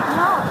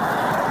 No.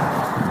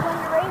 It's going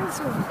to rain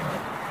soon.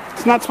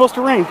 It's not supposed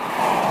to rain.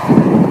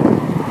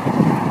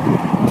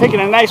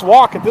 Taking a nice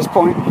walk at this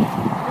point.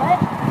 What?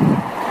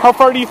 How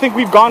far do you think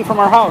we've gone from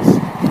our house?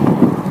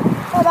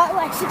 About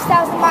like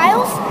 6,000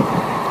 miles?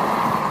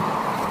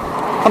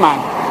 Come on.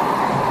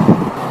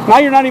 Now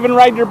you're not even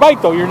riding your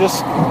bike, though. You're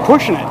just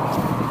pushing it.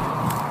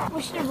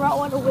 We should have brought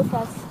water with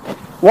us.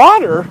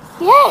 Water?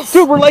 Yes!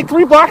 Dude, we're like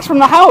 3 blocks from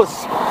the house.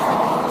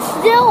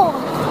 Still!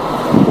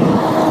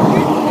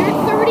 You're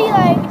 30,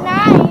 like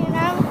 9, and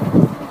I'm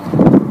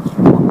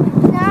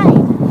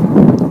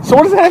 9. So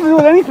what does that have to do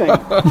with anything?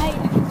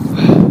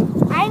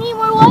 I need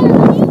more water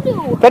than you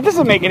do. That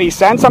doesn't make any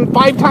sense. I'm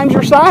 5 times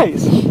your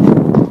size.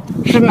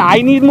 Shouldn't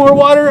I need more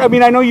water? I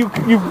mean, I know you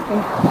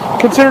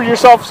considered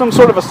yourself some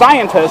sort of a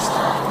scientist.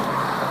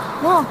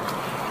 No,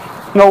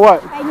 You know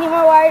what? I need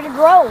more water to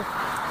grow.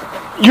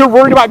 You're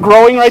worried about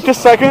growing right this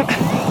second?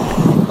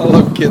 I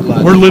love kid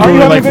life. We're Are literally you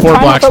like 4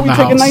 blocks from the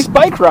house. Take a nice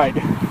bike ride.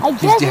 I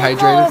guess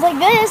dehydrated? it was like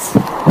this.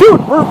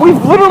 Dude,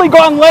 we've literally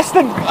gone less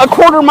than a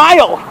quarter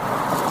mile.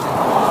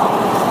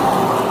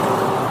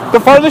 The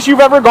farthest you've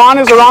ever gone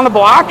is around the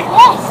block?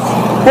 Yes.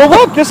 Well,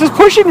 look, this is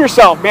pushing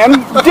yourself, man.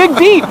 Dig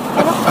deep.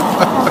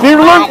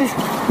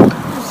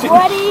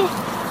 Sweaty.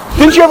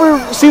 Didn't you ever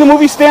see the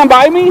movie Stand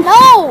By Me?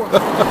 No.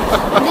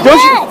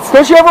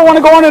 Don't you ever want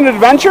to go on an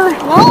adventure?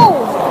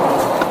 No.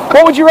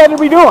 What would you rather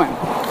be doing?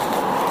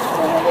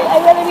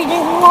 I'd rather be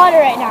drinking water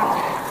right now.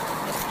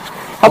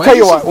 I'll Why tell are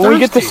you you so what, when we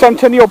get to thirsty?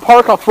 Centennial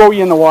Park, I'll throw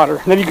you in the water.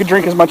 And then you can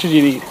drink as much as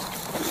you need.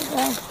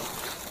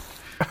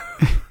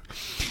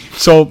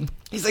 So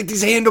He's like,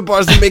 these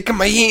handlebars are making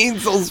my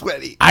hands so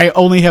sweaty. I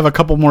only have a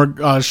couple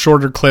more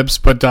shorter clips,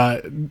 but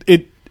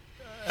the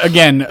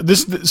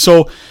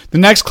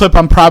next clip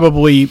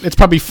it's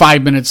probably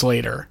 5 minutes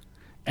later,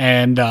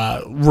 and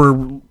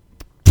we're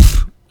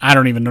I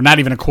don't even know, not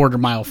even a quarter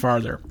mile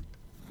farther.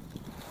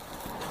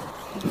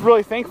 I'm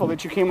really thankful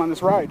that you came on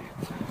this ride.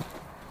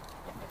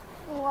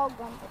 You're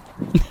welcome.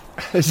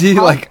 Is he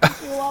like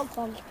You're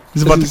welcome.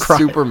 He's about to cry.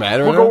 super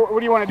mad right We'll now? go, what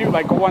do you want to do?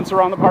 Like go once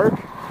around the park?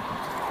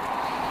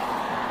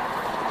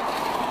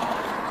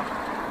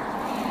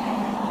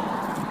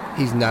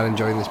 He's not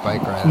enjoying this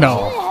bike ride.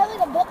 No. They have like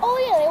a oh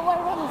yeah, they have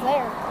water runs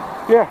there.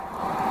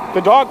 Yeah.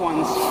 The dog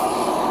ones.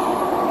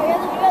 I'd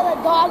rather do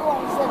the dog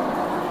ones than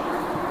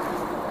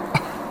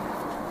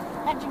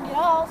I drink it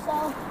all.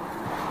 So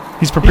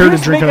He's Did you prepared to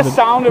just drink make out a of the.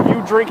 sound of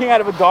you drinking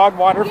out of a dog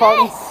water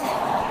fountain? yes.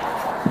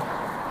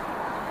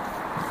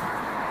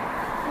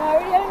 I'm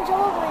already having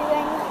trouble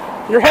breathing.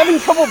 You're having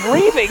trouble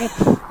breathing?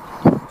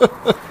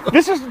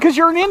 This is because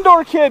you're an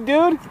indoor kid,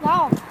 dude.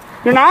 No.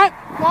 You're not?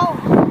 No.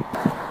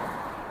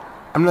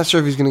 I'm not sure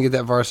if he's going to get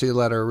that varsity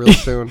letter real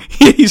soon.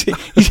 he's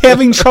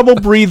having trouble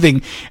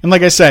breathing, and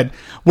like I said,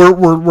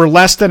 we're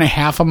less than a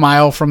half a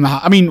mile from the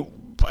house. I mean,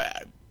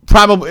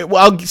 probably,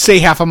 well, I'll say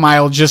half a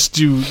mile just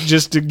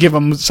to give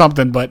him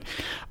something, but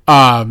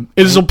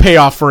this will pay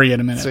off for you in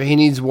a minute. So he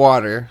needs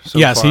water. So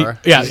yes, far.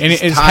 and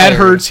his head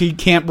hurts. He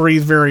can't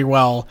breathe very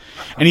well,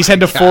 and he's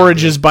had to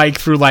forage his bike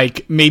through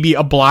like maybe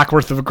a block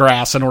worth of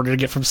grass in order to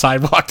get from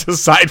sidewalk to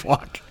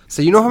sidewalk.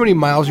 So you know how many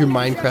miles your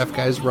Minecraft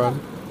guys run?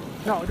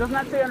 No, it does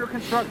not say under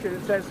construction.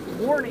 It says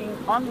warning,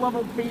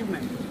 unlevel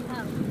pavement.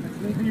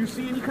 Do you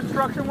see any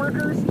construction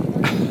workers?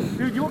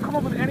 Dude, you will come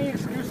up with any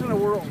excuse in the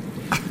world.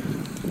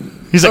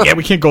 He's like, yeah,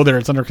 we can't go there.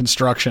 It's under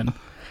construction.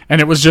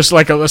 And it was just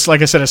like I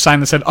said, a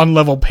sign that said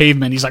unlevel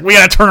pavement. He's like, we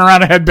got to turn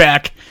around and head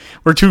back.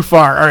 We're too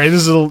far. All right,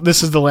 this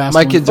is the last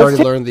one. My kid's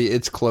already learned the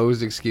it's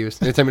closed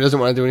excuse. Anytime he doesn't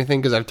want to do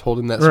anything, because I've told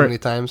him that so many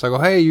times. I go,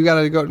 hey, you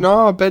got to go.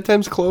 No,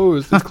 bedtime's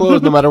closed. It's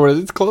closed no matter what it is.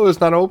 It's closed,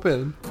 not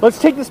open. Let's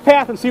take this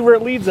path and see where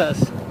it leads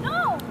us.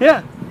 No.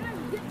 Yeah. We're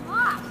gonna get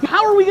lost.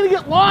 How are we going to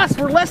get lost?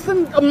 We're less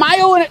than a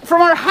mile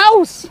from our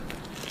house.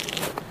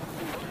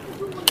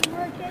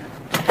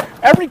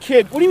 Every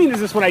kid, what do you mean is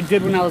this what I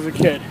did when I was a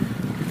kid?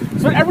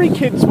 It's what every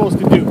kid's supposed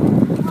to do.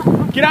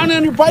 Get out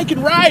on your bike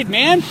and ride,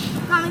 man.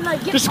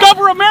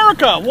 Discover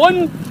America,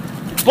 one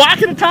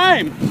block at a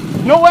time.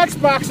 No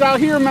Xbox out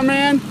here, my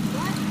man.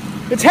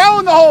 It's hell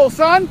in the hole,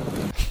 son.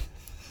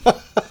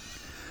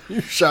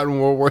 You're shouting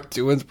World War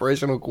II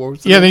inspirational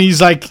quotes. Yeah, then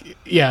he's like,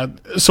 yeah.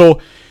 So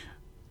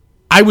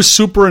I was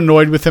super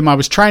annoyed with him. I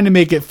was trying to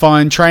make it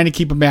fun, trying to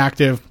keep him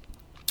active.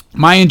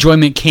 My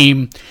enjoyment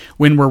came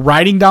when we're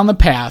riding down the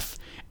path.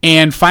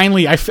 And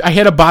finally, I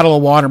had a bottle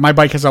of water. My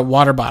bike has a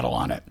water bottle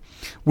on it,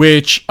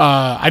 which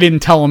I didn't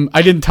tell him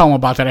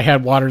about that. I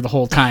had water the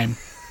whole time.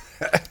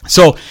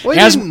 So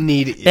as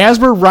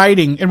we're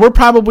riding, and we're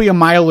probably a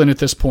mile in at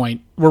this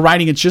point, we're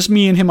riding. It's just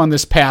me and him on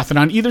this path, and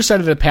on either side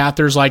of the path,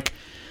 there's like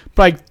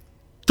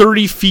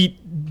 30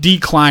 feet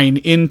decline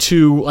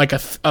into like a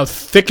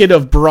thicket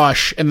of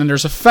brush, and then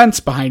there's a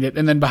fence behind it,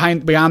 and then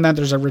beyond that,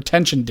 there's a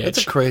retention ditch.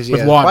 It's a crazy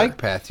with water. Bike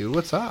path, dude.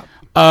 What's up?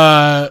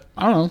 I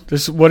don't know.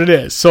 This is what it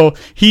is. So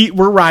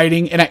we're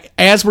riding, and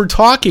as we're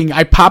talking,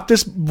 I pop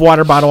this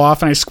water bottle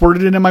off and I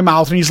squirted it in my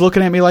mouth, and he's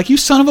looking at me like, "You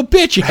son of a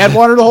bitch! You had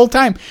water the whole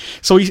time."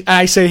 So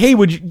I said, "Hey,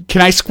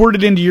 can I squirt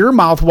it into your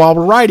mouth while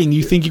we're riding?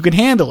 You think you can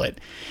handle it?"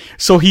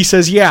 So he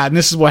says, "Yeah," and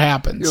this is what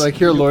happens. You're like,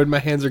 "Here, Lord, my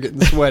hands are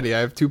getting sweaty. I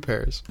have 2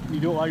 pairs."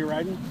 You do it while you're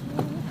riding?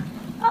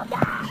 Oh,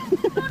 God.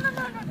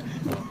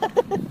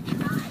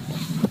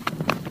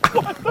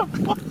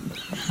 No.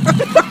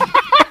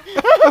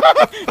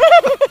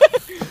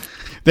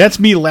 That's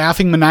me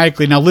laughing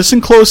maniacally. Now listen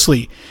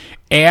closely.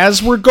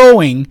 As we're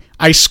going,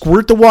 I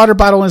squirt the water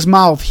bottle in his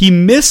mouth. He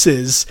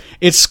misses.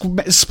 It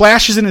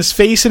splashes in his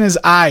face and his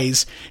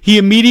eyes. He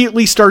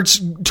immediately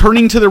starts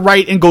turning to the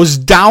right and goes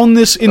down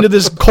into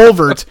this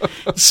culvert,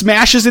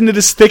 smashes into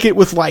this thicket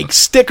with like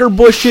sticker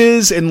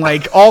bushes and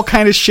like all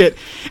kind of shit.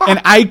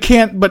 And I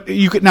can't, but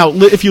you could now,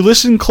 if you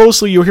listen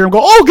closely, you'll hear him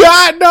go, "Oh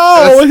God,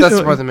 no!" That's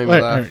the part that made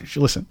me laugh. Right,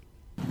 listen.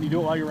 You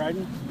do it while you're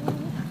riding?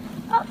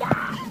 Oh,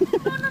 God.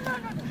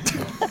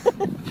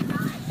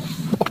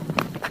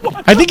 No.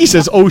 I think he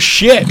says, "Oh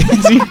shit."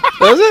 Does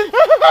it?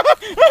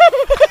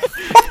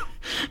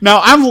 Now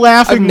I'm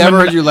laughing. I've never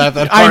heard you laugh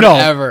that hard. I know.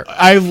 Ever.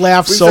 I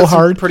laughed We've so said some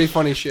hard. Pretty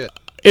funny shit.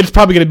 It's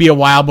probably going to be a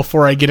while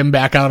before I get him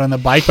back out on the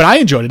bike, but I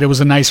enjoyed it. It was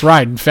a nice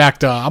ride. In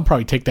fact, I'll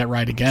probably take that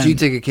ride again. So you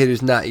take a kid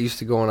who's not used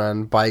to going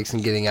on bikes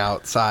and getting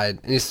outside,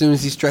 and as soon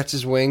as he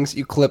stretches wings,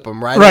 you clip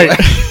him right away.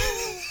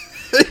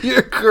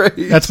 You're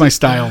crazy. That's my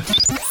style.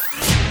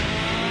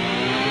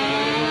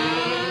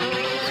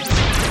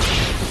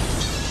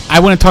 I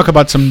want to talk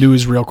about some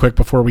news real quick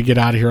before we get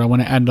out of here. I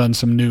want to end on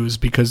some news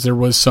because there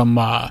was some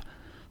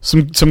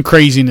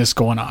craziness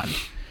going on.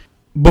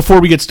 Before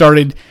we get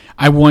started,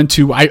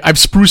 I've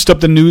spruced up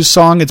the news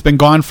song. It's been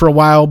gone for a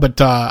while, but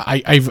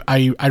I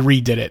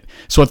redid it.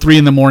 So at 3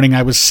 a.m,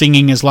 I was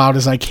singing as loud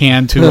as I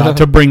can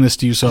to bring this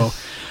to you. So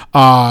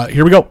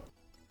here we go.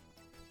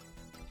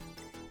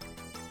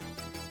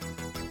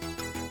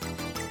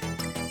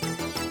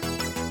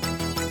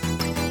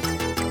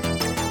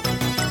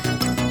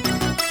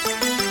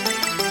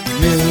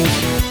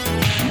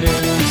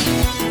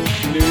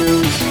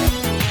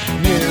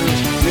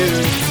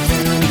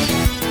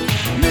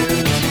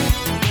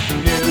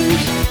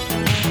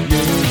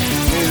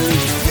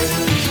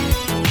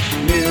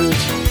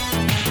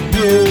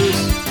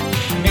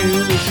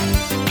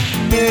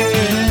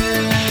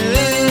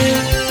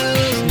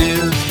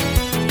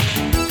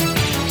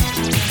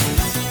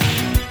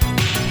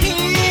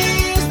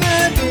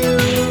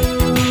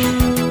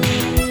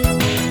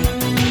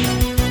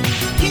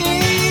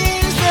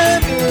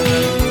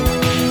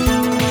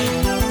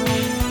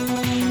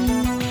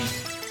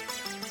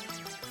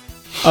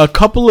 A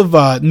couple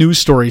of news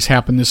stories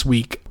happened this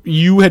week.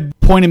 You had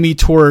pointed me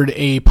toward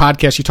a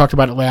podcast. You talked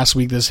about it last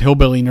week, this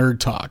Hillbilly Nerd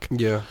Talk.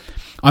 Yeah.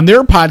 On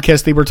their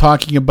podcast, they were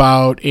talking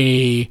about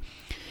I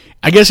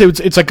guess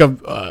it's like a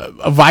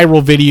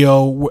viral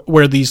video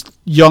where these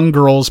young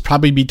girls,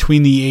 probably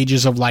between the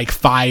ages of like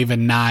 5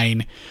 and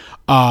 9,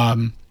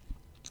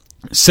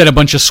 said a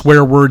bunch of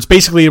swear words.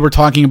 Basically, they were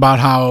talking about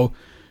how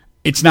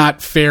it's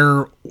not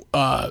fair.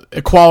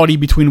 Equality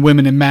between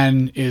women and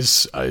men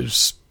is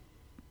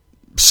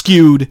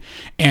skewed,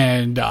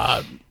 and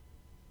a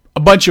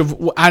bunch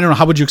of, I don't know,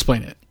 how would you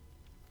explain it?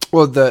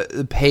 Well,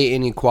 the pay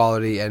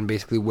inequality and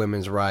basically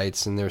women's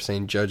rights, and they're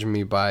saying judge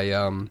me by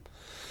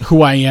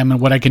who I am and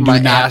what I can do. My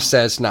not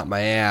assets, not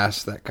my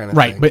ass, that kind of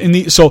right. thing.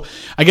 But so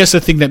I guess the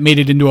thing that made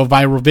it into a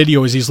viral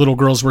video is these little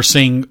girls were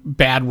saying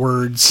bad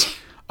words,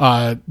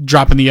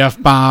 dropping the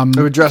F-bomb.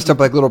 They were dressed up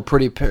like little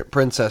pretty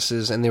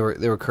princesses, and they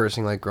were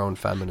cursing like grown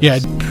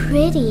feminists. Yeah.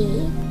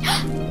 Pretty.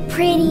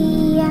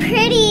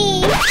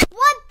 Pretty.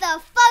 What the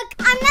fuck?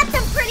 I'm not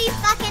some pretty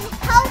fucking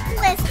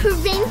helpless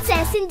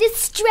princess in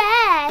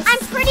distress. I'm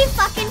pretty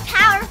fucking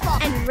powerful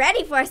and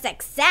ready for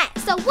success.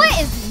 So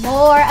what is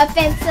more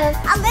offensive?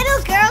 A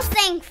little girl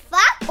saying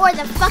fuck or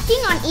the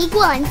fucking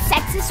unequal and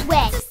sexist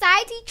way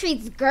society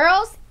treats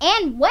girls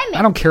and women?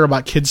 I don't care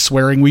about kids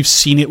swearing. We've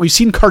seen it. We've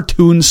seen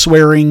cartoons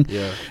swearing.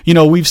 Yeah. You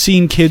know, we've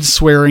seen kids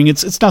swearing.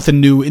 It's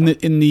nothing new. In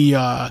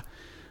the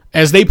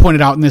as they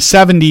pointed out in the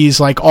 70s,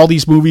 like all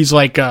these movies,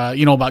 like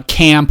about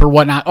camp or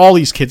whatnot, all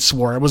these kids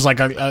swore. It was like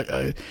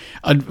a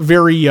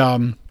very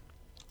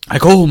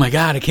like, oh my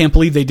god, I can't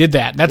believe they did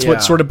that. That's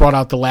what sort of brought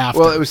out the laughter.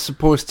 Well, it was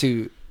supposed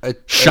to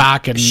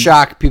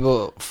shock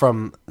people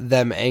from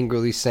them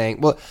angrily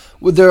saying. Well,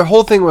 their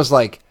whole thing was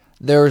like,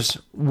 there's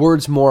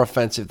words more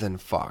offensive than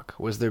fuck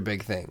was their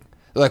big thing.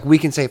 Like, we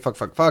can say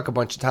fuck a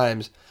bunch of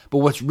times, but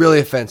what's really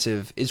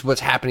offensive is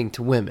what's happening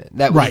to women.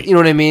 That was, right. You know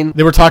what I mean?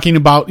 They were talking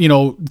about,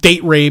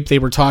 date rape. They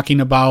were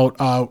talking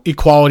about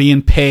equality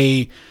in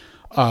pay,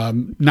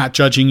 not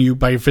judging you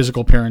by your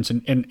physical appearance,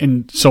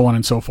 and so on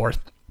and so forth.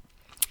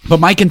 But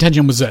my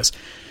contention was this.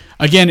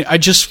 Again, I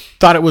just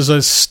thought it was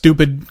a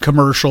stupid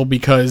commercial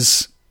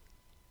because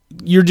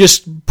you're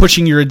just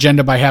pushing your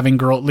agenda by having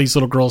these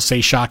little girls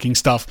say shocking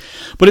stuff.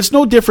 But it's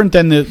no different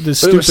than the But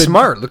stupid. it was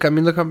smart. Look how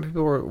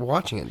people were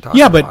watching it and talking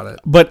about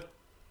it. But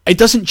it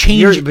doesn't change.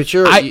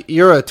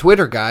 You're a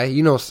Twitter guy.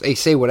 They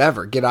say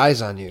whatever. Get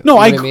eyes on you.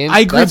 No, you know what I mean? I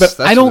agree, That's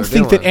but I don't what they're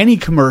think that doing. any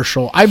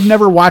commercial. I've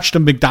never watched a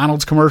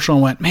McDonald's commercial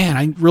and went, man,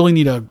 I really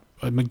need a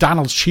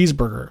McDonald's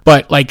cheeseburger.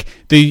 But like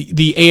the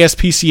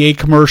ASPCA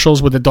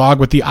commercials with a dog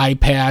with the eye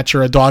patch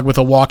or a dog with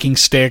a walking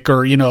stick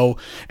or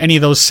any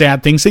of those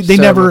sad things, they Sarah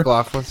never.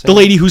 McLachlan The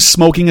lady who's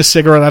smoking a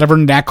cigarette out of her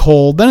neck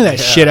hole, none of that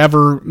shit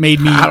ever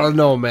made me. I don't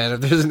know, man. If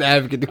there's an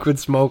advocate to quit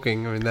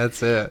smoking, I mean,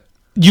 that's it.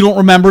 You don't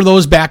remember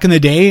those back in the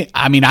day?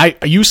 I mean,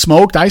 you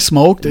smoked, I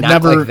smoked. It Not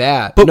never like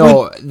that. But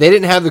No, they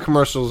didn't have the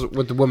commercials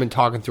with the woman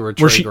talking through her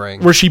trach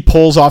ring. where she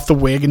pulls off the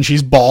wig and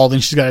she's bald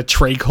and she's got a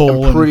trach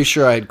hole. I'm pretty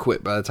sure I had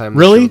quit by the time they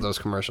Really? showed those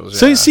commercials.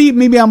 So yeah. you see,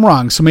 maybe I'm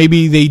wrong. So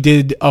maybe they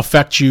did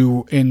affect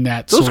you in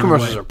that. Those sort of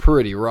commercials way. are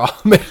pretty raw,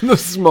 man.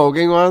 Those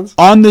smoking ones.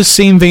 On the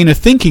same vein of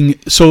thinking,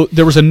 so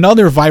there was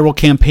another viral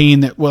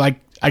campaign that,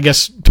 I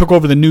guess, took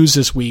over the news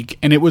this week,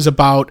 and it was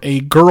about a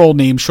girl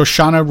named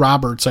Shoshana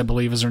Roberts, I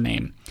believe is her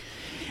name.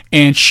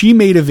 And she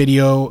made a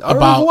video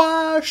about.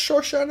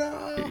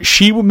 Shoshana.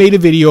 She made a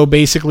video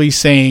basically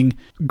saying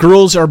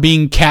girls are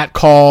being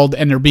catcalled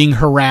and they're being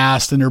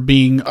harassed and they're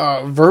being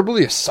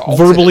Verbally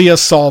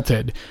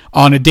assaulted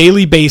on a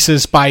daily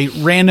basis by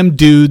random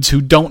dudes who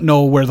don't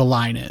know where the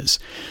line is.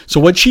 So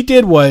what she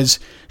did was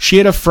she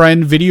had a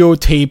friend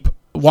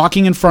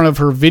walking in front of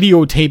her,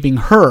 videotaping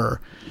her.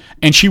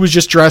 And she was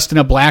just dressed in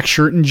a black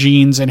shirt and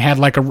jeans and had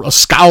like a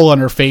scowl on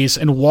her face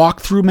and walked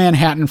through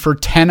Manhattan for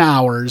 10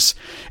 hours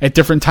at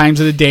different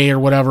times of the day or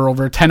whatever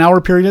over a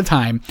 10-hour period of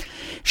time.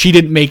 She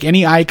didn't make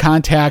any eye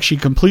contact.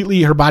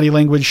 Her body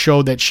language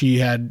showed that she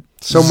had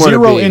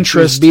zero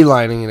interest. She was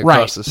beelining it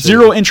across the city.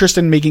 Zero interest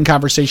in making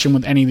conversation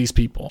with any of these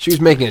people. She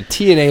was making a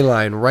TNA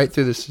line right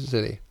through the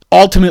city.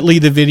 Ultimately,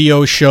 the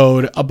video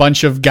showed a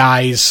bunch of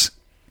guys,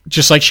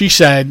 just like she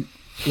said,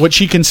 what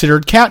she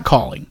considered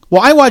catcalling.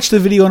 Well, I watched the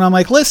video and I'm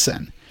like,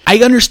 listen, I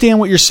understand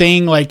what you're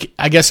saying. Like,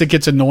 I guess it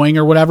gets annoying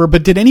or whatever,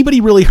 but did anybody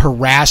really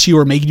harass you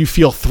or make you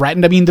feel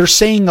threatened? I mean, they're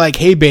saying like,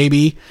 hey,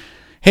 baby,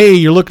 hey,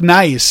 you look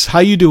nice. How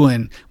you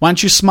doing? Why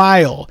don't you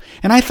smile?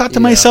 And I thought to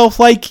myself,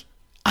 like,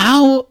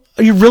 how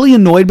are you really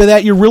annoyed by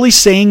that? You're really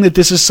saying that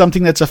this is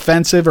something that's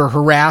offensive or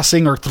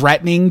harassing or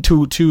threatening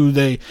to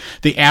the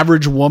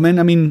average woman?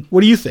 I mean,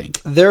 what do you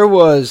think? There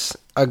was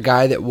a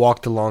guy that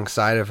walked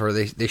alongside of her.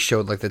 They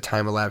showed like the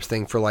time elapse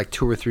thing for like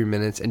 2 or 3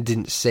 minutes and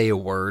didn't say a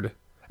word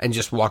and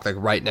just walked like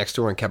right next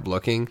to her and kept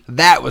looking.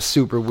 That was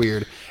super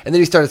weird. And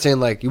then he started saying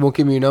like, you won't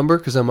give me your number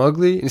because I'm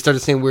ugly? And he started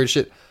saying weird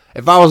shit.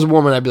 If I was a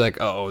woman, I'd be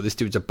like, oh, this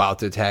dude's about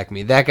to attack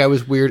me. That guy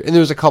was weird. And there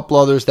was a couple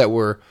others that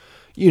were,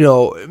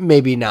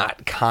 maybe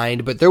not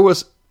kind, but there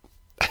was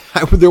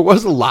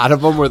a lot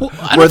of them where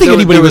I don't think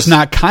anybody was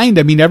not kind.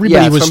 I mean,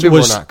 everybody was. Some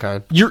people were not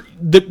kind.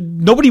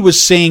 Nobody was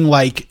saying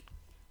like,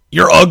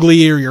 you're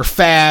ugly or you're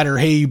fat or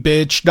hey, you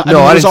bitch.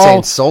 I didn't say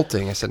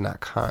insulting. I said not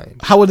kind.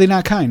 How were they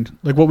not kind?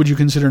 Like, what would you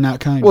consider not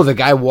kind? Well, the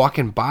guy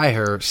walking by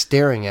her,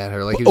 staring at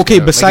her like he was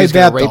besides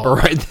gonna that, rape her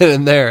right then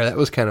and there. That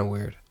was kind of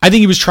weird. I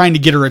think he was trying to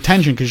get her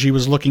attention because she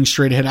was looking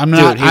straight ahead. I'm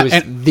not. Dude, he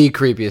was the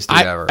creepiest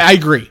dude ever. I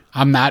agree.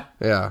 I'm not.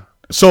 Yeah.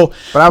 So,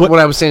 but what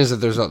I was saying is that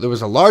there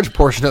was a large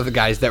portion of the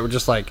guys that were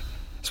just like,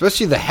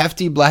 especially the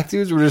hefty black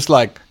dudes, were just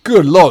like,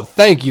 "Good Lord,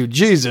 thank you,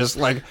 Jesus!"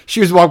 Like she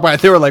was walking by,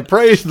 they were like,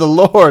 "Praise the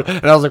Lord,"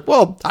 and I was like,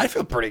 "Well, I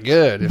feel pretty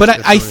good."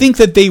 But I think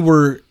that they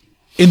were,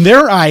 in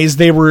their eyes,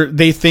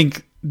 they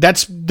think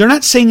they're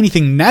not saying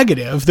anything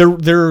negative.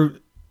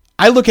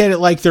 I look at it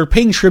like they're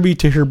paying tribute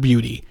to her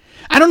beauty.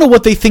 I don't know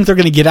what they think they're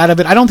going to get out of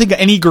it. I don't think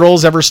any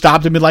girls ever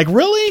stopped and been like,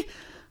 "Really?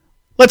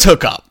 Let's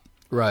hook up."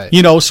 Right.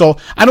 So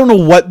I don't know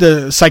what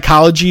the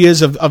psychology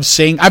is of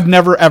saying. I've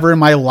never ever in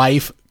my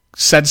life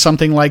said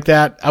something like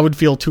that. I would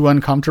feel too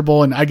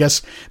uncomfortable, and I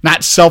guess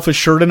not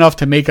self-assured enough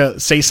to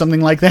say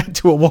something like that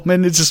to a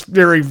woman. It's just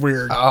very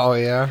weird. Oh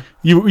yeah.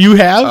 You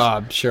have? Oh,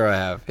 I'm sure I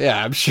have.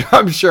 Yeah, I'm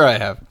sure I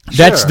have.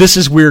 This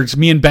is weird.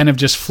 Me and Ben have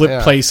just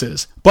flipped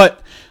places.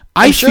 But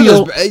I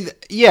feel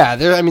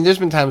there's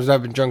been times when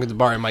I've been drunk at the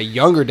bar in my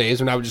younger days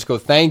when I would just go,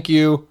 "Thank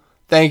you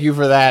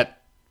for that.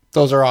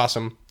 Those are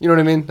awesome." You know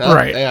what I mean?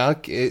 Right. Yeah,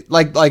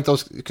 like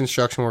those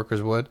construction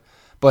workers would.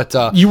 But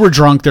you were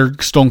drunk; they're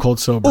stone cold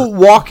sober.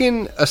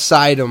 Walking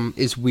aside them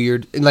is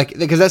weird, and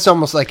because that's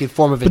almost like a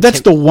form of. But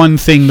that's the one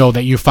thing though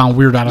that you found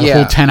weird out of the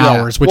whole 10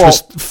 hours, which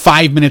was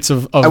 5 minutes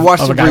of I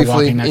watched of a it guy briefly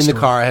walking next in the to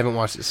her. car. I haven't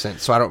watched it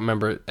since, so I don't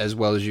remember it as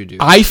well as you do.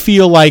 I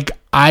feel like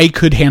I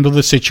could handle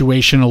the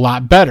situation a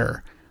lot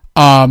better.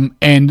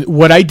 And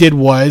what I did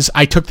was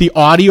I took the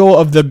audio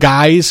of the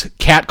guys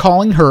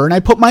catcalling her and I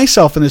put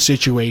myself in the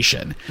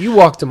situation. You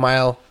walked a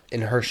mile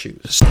in her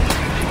shoes.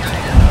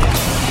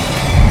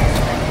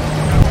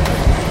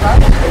 How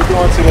you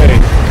doing today?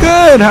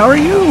 Good. How are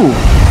you?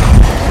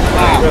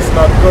 That's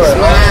not good.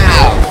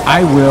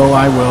 I will.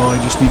 I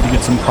just need to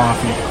get some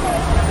coffee.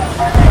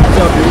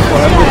 What's up, beautiful?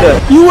 Have a good day.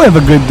 You have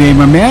a good day,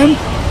 my man.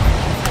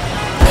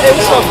 Hey,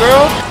 what's up,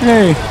 girl?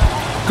 Hey,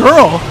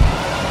 girl.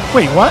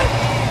 Wait, what?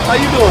 How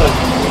you doing?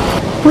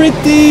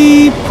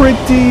 Pretty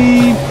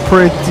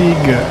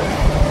good.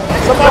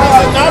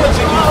 Somebody's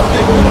acknowledging you.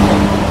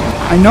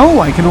 I know.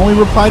 I can only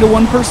reply to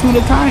one person at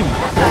a time.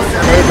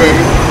 Hey,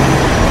 baby.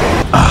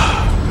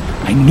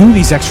 I knew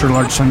these extra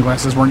large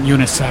sunglasses weren't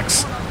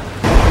unisex.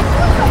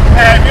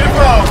 Hey,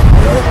 beautiful.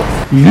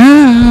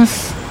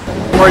 Yes.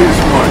 Why are you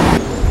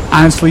smart?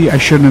 Honestly, I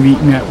shouldn't have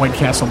eaten at White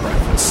Castle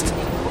breakfast.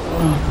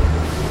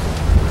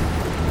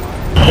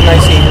 Have a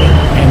nice evening.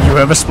 And you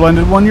have a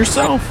splendid one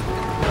yourself.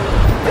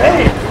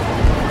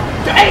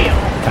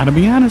 Damn. Gotta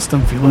be honest,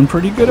 I'm feeling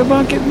pretty good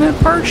about getting that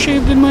part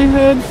shaved in my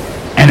head.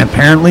 And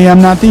apparently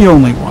I'm not the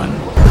only one.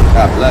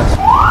 God bless.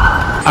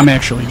 I'm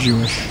actually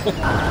Jewish.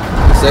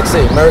 Sexy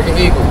American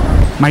Eagle.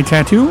 My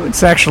tattoo?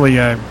 It's actually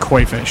a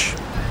koi fish.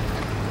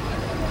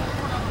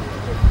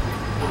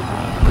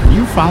 Are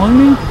you following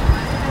me?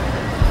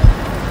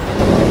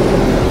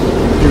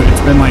 Dude,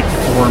 it's been like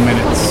 4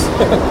 minutes.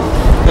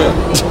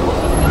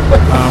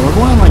 We're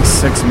going like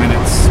 6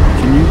 minutes.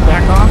 Can you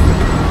back off?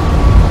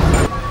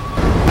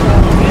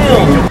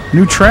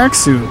 New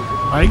tracksuit.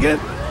 Like it?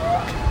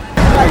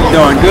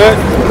 Doing good?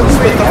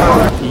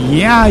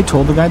 Yeah, I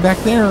told the guy back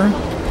there.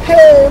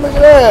 Hey, look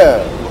at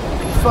that.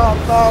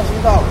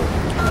 $5,000.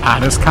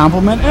 Oddest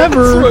compliment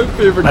ever. That's my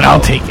favorite But I'll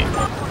take it.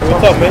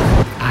 What's up, man?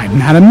 I'm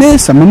not a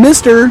miss, I'm a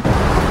mister.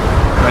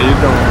 How you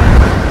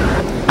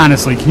doing?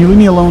 Honestly, can you leave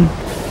me alone?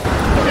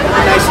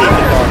 Nice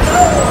evening,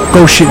 dog.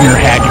 Go shit in your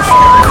head, you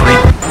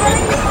creep.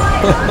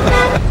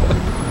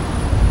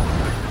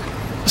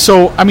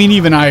 So, I mean,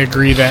 even I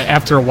agree that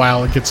after a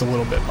while it gets a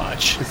little bit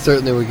much. It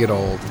certainly would get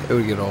old. It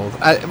would get old.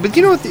 But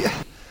you know what?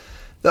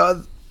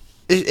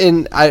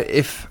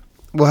 If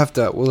we'll have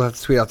to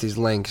tweet out these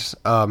links.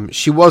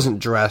 She wasn't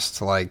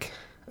dressed like.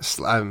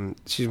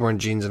 She's wearing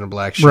jeans and a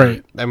black shirt.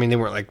 Right. I mean, they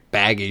weren't like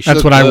baggy.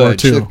 That's what I wore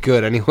too. She looked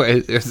good anyway.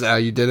 Is how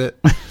you did it.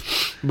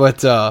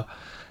 But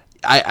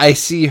I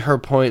see her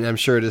point, and I'm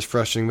sure it is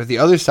frustrating. But the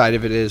other side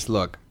of it is,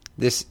 look,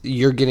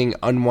 you're getting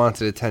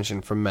unwanted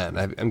attention from men.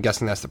 I'm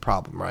guessing that's the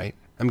problem, right?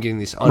 I'm getting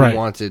this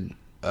unwanted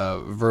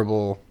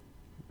verbal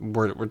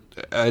word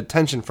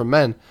attention from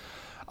men.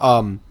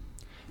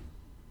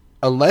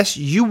 Unless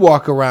you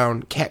walk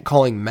around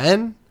catcalling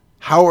men,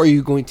 how are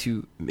you going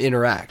to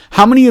interact?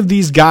 How many of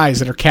these guys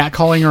that are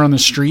catcalling her on the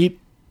street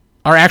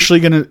are actually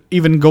going to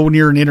even go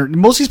near an internet?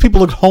 Most of these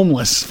people look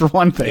homeless, for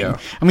one thing. Yeah.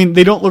 I mean,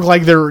 they don't look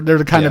like they're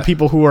the kind of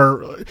people who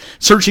are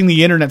searching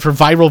the internet for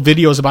viral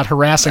videos about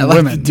harassing I like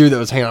women. the dude that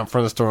was hanging out in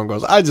front of the store and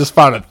goes, "I just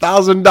found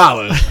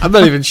 $1,000." I'm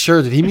not even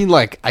sure. Did he mean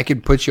like I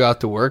could put you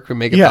out to work and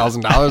make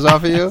 $1,000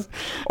 off of you,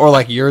 or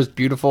like you're as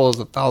beautiful as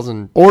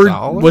 $1,000?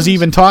 Or was he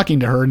even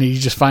talking to her and he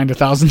just fined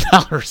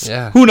 $1,000?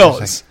 Yeah, Who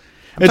knows?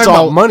 It's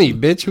all about money,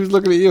 bitch. Who's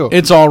looking at you?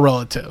 It's all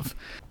relative.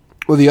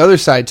 Well, the other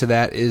side to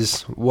that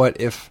is, what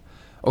if?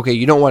 Okay,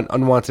 you don't want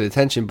unwanted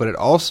attention, but it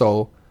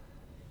also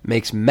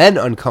makes men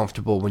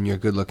uncomfortable when you're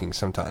good looking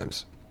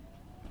sometimes.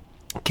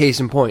 Case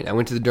in point, I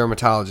went to the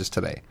dermatologist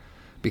today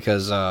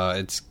because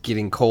it's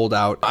getting cold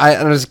out.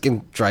 I'm just getting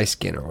dry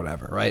skin or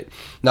whatever, right?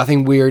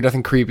 Nothing weird,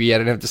 nothing creepy. I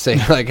didn't have to say,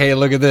 like, "Hey,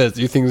 look at this.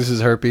 Do you think this is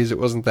herpes?" It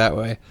wasn't that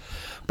way.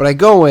 But I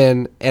go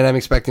in, and I'm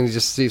expecting to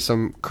just see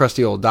some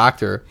crusty old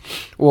doctor.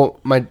 Well,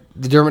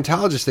 the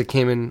dermatologist that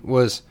came in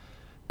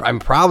I'm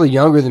probably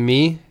younger than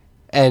me,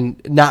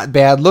 and not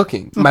bad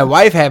looking. My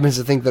wife happens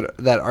to think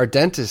that our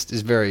dentist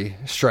is very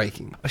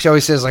striking. She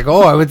always says like,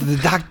 "Oh, I went to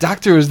the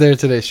doctor was there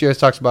today." She always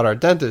talks about our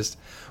dentist.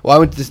 Well, I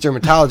went to this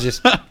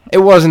dermatologist. It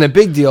wasn't a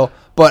big deal,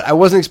 but I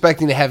wasn't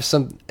expecting to have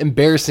some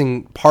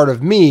embarrassing part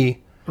of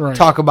me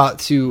talk about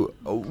to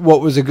what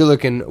was a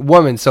good-looking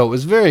woman. So it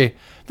was very,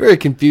 very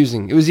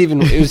confusing. It was even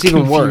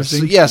worse.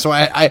 So, yeah. So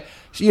I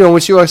when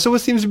she was like, "So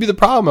what seems to be the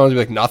problem?" I was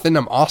like, "Nothing.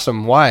 I'm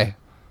awesome. Why?"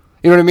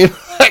 You know what I mean?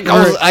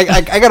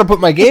 Like I got to put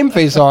my game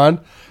face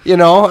on. You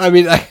know, I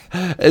mean,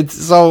 what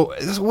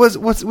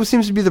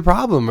seems to be the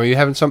problem? Are you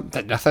having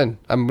nothing?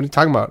 What are you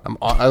talking about?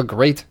 I look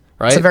great,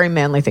 right? It's a very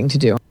manly thing to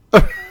do.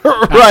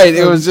 Right.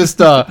 It was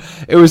just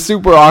it was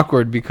super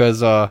awkward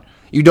because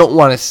you don't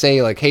want to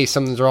say like, "Hey,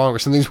 something's wrong," or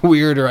 "Something's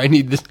weird," or "I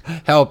need this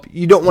help."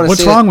 You don't want to.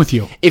 What's say wrong that. with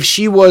you? If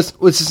she was,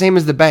 it's the same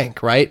as the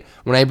bank, right?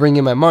 When I bring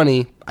in my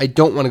money, I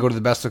don't want to go to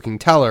the best looking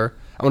teller.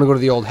 I want to go to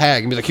the old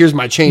hag and be like, "Here's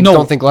my change. No.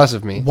 Don't think less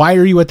of me." Why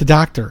are you at the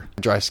doctor?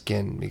 Dry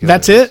skin. Because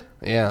That's it?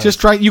 Yeah. Just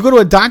try. You go to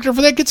a doctor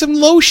for that? Get some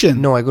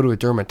lotion. No, I go to a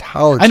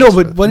dermatologist. I know,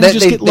 but why don't you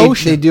just get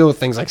lotion? They deal with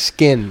things like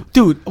skin.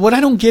 Dude, what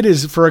I don't get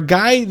is for a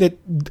guy that,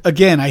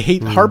 again, I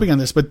hate harping on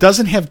this, but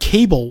doesn't have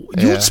cable,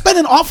 you would spend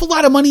an awful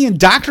lot of money in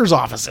doctor's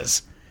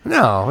offices.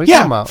 No, what are you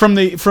talking about? from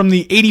the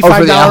 $85.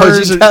 for the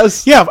allergy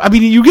test? Yeah, I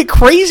mean, you get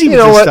crazy with You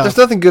know this what? stuff. There's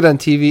nothing good on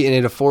TV, and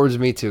it affords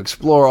me to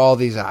explore all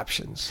these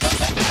options.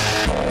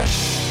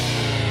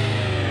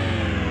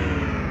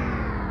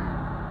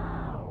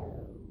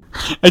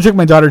 I took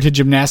my daughter to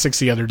gymnastics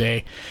the other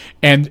day,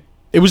 and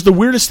it was the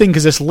weirdest thing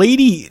because this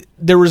lady,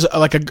 there was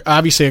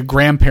obviously a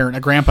grandpa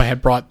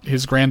had brought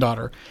his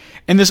granddaughter,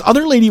 and this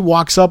other lady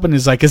walks up and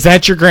is like, "Is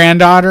that your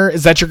granddaughter?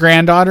 Is that your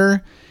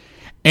granddaughter?"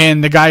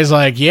 And the guy's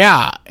like,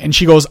 "Yeah," and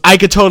she goes, "I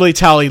could totally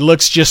tell he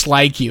looks just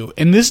like you."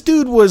 And this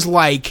dude was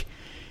like,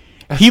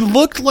 he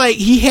looked like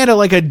he had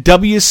a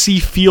W.C.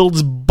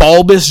 Fields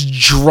bulbous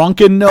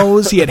drunken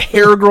nose. He had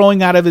hair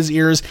growing out of his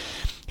ears.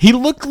 He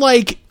looked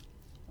like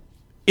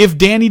if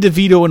Danny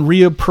DeVito and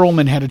Rhea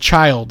Perlman had a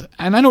child.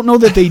 And I don't know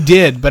that they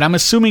did, but I'm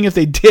assuming if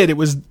they did,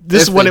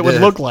 this is what it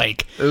would look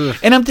like. Ugh.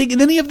 And I'm thinking,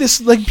 then you have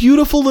this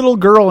beautiful little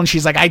girl, and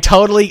she's like, I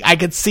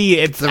could see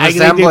it. The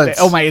resemblance.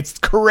 It's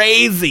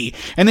crazy.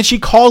 And then she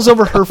calls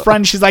over her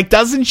friend. She's like,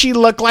 doesn't she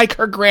look like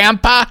her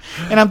grandpa?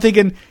 And I'm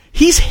thinking,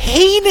 he's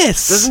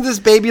heinous. Doesn't this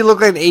baby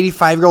look like an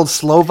 85-year-old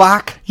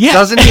Slovak? Yeah.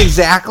 Doesn't he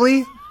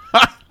exactly?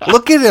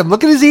 Look at him.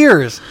 Look at his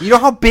ears. You know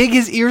how big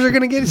his ears are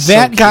going to get?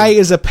 That guy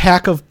is a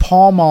pack of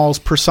Pall Malls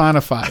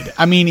personified.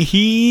 I mean,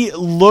 he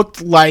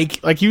looked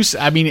like you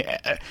said. I mean,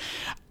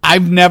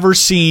 I've never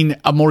seen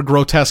a more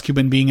grotesque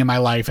human being in my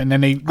life. And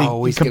then they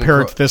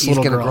compare it to this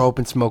little girl. He's going to grow up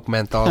and smoke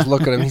menthols.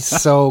 Look at him. He's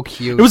so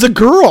cute. It was a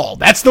girl.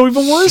 That's the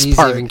even worse She's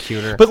part. even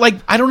cuter. But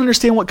I don't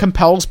understand what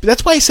compels.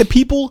 That's why I said,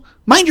 people,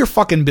 mind your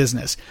fucking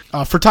business.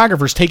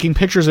 Photographers taking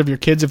pictures of your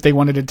kids if they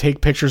wanted to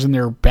take pictures in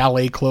their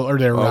ballet clothes or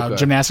their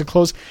gymnastic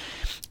clothes.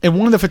 And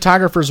one of the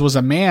photographers was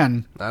a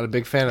man. Not a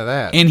big fan of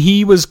that. And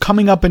he was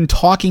coming up and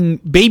talking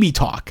baby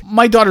talk.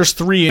 My daughter's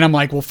 3, and I'm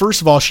like, well,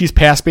 first of all, she's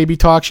past baby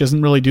talk. She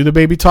doesn't really do the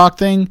baby talk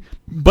thing.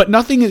 But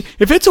nothing,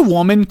 if it's a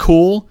woman,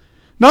 cool.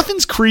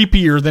 Nothing's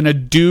creepier than a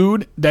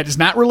dude that is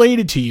not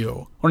related to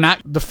you. Or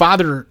not the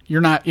father, you're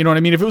not, you know what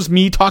I mean? If it was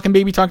me talking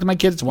baby talk to my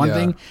kids, it's one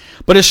thing.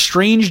 But a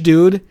strange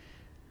dude.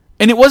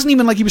 And it wasn't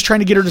even like he was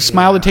trying to get her to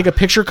smile to take a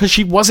picture because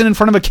she wasn't in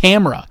front of a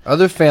camera.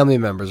 Other family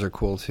members are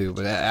cool too,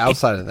 but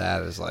outside of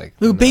that is like...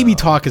 Baby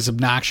talk is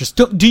obnoxious.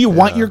 Do you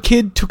want your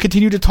kid to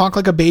continue to talk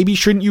like a baby?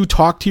 Shouldn't you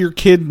talk to your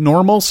kid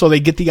normal so they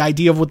get the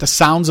idea of what the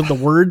sounds of the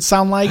words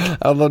sound like?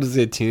 I'd love to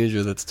see a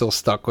teenager that's still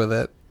stuck with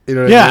it. You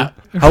know what I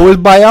mean? How was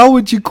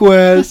biology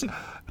quiz?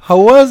 How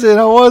was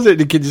it?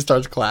 The kid just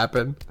starts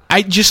clapping.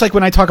 I just like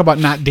when I talk about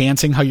not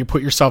dancing, how you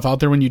put yourself out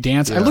there when you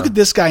dance. I look at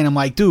this guy and I'm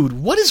like, dude,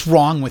 what is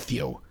wrong with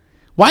you?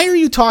 Why are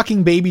you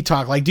talking baby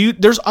talk?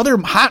 There's other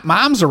hot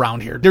moms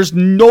around here. There's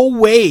no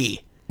way.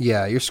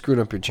 Yeah, you're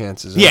screwing up your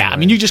chances. Yeah, anyway. I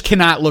mean, you just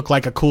cannot look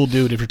like a cool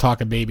dude if you're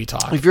talking baby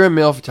talk. If you're a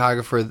male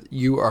photographer,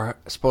 you are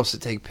supposed to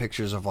take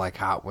pictures of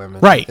hot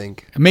women. Right. I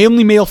think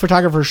Only male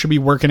photographers should be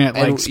working at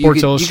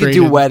Sports Illustrated.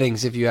 You could do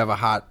weddings if you have a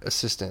hot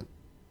assistant.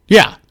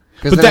 Yeah.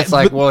 Because then it's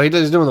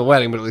he's doing the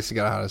wedding, but at least he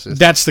got a hot assistant.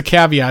 That's the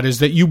caveat, is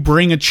that you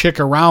bring a chick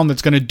around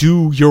that's going to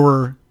do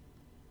your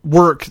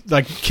work,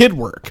 like kid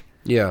work.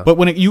 Yeah.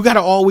 But you got to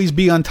always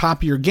be on top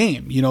of your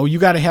game. You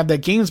got to have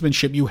that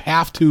gamesmanship.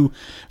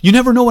 You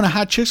never know when a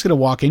hot chick's going to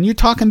walk in. You're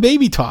talking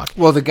baby talk.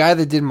 Well, the guy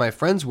that did my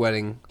friend's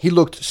wedding, he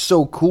looked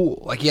so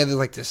cool. He had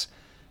this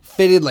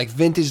fitted,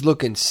 vintage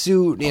looking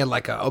suit. And he had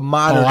a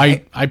modern...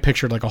 I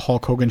pictured a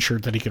Hulk Hogan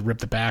shirt that he could rip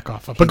the back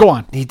off of. But go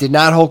on. He did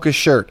not Hulk his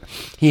shirt.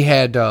 He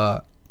had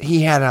on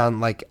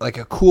a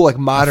cool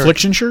modern...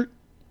 Affliction shirt?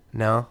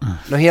 No.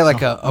 No, he had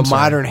a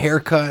modern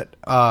haircut.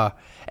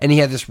 And he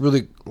had this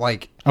really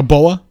a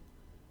boa?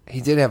 He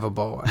did have a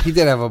boa.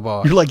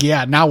 You're like,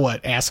 yeah, now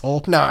what,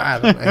 asshole? No, I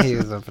don't know. He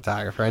was a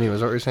photographer.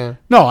 Anyways, what were you saying?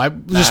 No,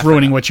 I'm just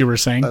ruining what you were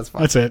saying. That's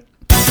fine. That's it.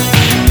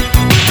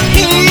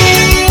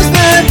 Here's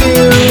the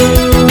news.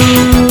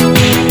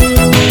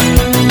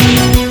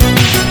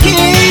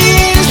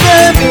 Here's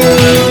the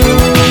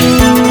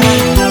news.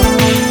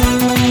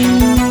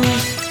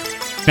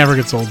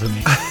 gets old to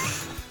me.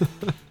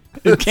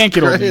 It can't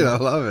get old to Great, me. I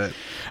love it.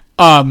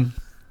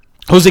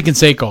 Jose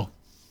Canseco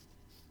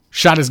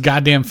shot his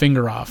goddamn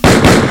finger off.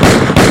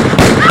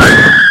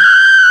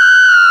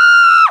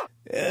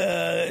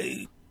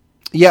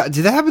 Yeah,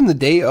 did that happen the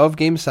day of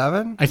Game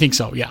 7? I think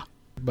so, yeah.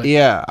 But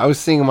Yeah, I was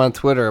seeing him on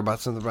Twitter about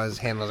something about his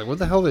hand. I was like, what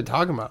the hell are they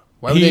talking about?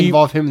 Why would they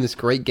involve him in this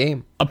great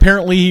game?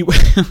 apparently,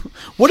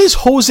 what is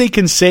Jose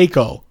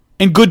Canseco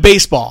in good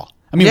baseball?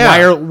 I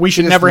mean, we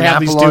should He never does have not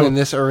these belong two. in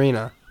this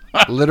arena.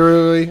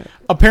 Literally.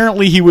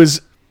 Apparently, he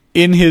was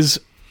in his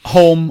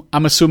home.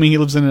 I'm assuming he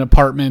lives in an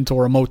apartment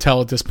or a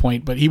motel at this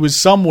point, but he was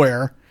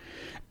somewhere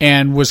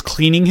and was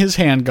cleaning his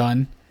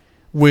handgun,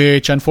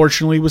 which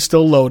unfortunately was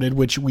still loaded,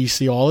 which we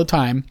see all the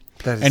time.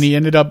 And he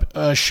ended up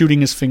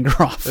shooting his finger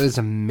off. It is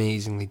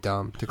amazingly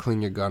dumb to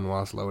clean your gun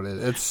while it's loaded.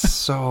 It's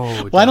so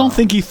dumb. Well, I don't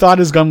think he thought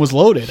his gun was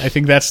loaded. I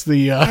think that's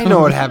the... I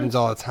know it happens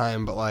all the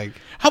time, but like...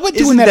 How about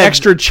doing that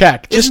extra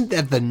check? Isn't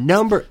that the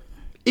number...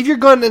 If your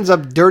gun ends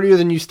up dirtier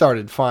than you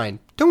started, fine.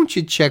 Don't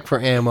you check for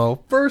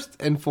ammo first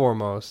and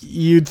foremost?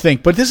 You'd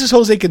think. But this is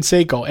Jose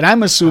Canseco, and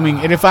I'm assuming...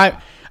 And if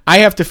I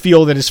have to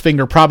feel that his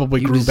finger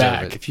probably You grew deserve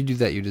back. it. If you do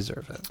that, you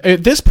deserve it.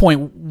 At this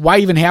point, why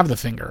even have the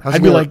finger? How's I'd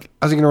he be gonna, like...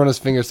 how's he going to run his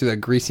fingers through that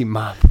greasy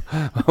mop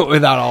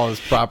without all his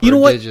proper You know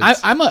what?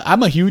 digits? I'm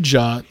a huge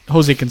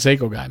Jose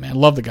Canseco guy, man.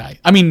 Love the guy.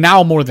 I mean,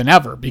 now more than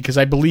ever, because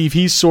I believe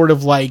he's sort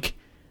of like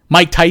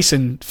Mike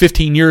Tyson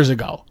 15 years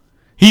ago.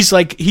 He's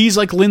like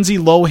Lindsay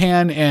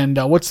Lohan and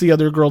what's the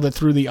other girl that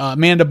threw the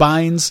Amanda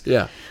Bynes,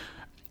 Yeah.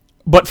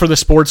 but for the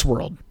sports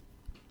world.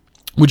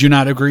 Would you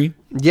not agree?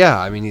 Yeah,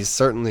 I mean, he's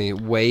certainly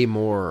way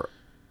more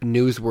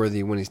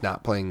newsworthy when he's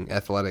not playing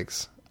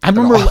athletics. I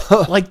remember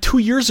like 2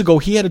 years ago,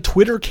 he had a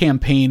Twitter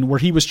campaign where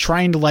he was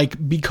trying to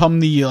like become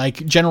the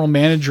like general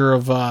manager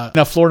of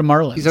Florida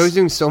Marlins. He's always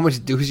doing so much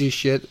doozy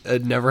shit.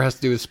 It never has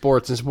to do with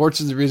sports, and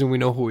sports is the reason we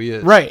know who he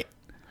is. right,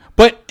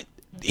 but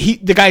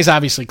the guy's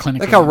obviously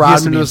clinical. Like how He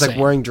has to Rodman be was like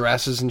insane. wearing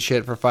dresses and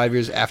shit for 5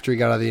 years after he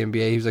got out of the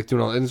NBA. He was like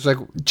doing all, and it's like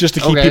just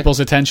to keep okay, people's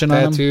attention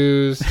on him.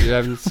 tattoos. You're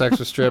having sex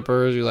with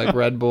strippers. You like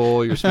Red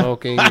Bull. You're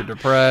smoking. You're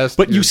depressed.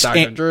 But you're you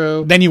Dr.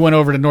 Drew. Then you went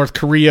over to North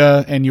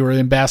Korea and you were the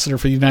ambassador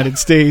for the United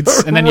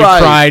States, and then you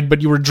Right. cried,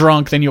 but you were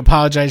drunk. Then you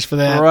apologized for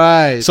that.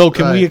 Right. So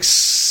can we right.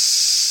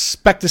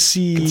 expect to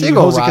see Canseco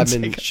Jose Rodman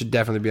Canseco? should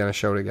definitely be on a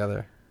show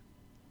together.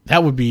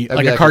 That would be That'd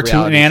like be a cartoon,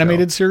 an reality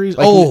animated show. series.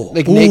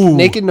 Like, like ooh.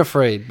 Naked and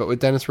Afraid, but with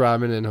Dennis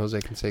Rodman and Jose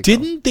Canseco.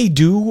 Didn't they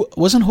do?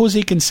 Wasn't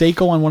Jose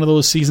Canseco on one of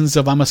those seasons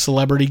of I'm a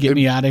Celebrity, Get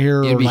Me Out of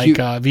Here, it'd or be like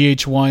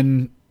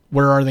VH1?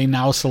 Where Are They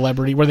Now?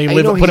 Celebrity, where they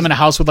live, know put him he's- in a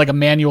house with like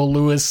Emmanuel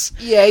Lewis,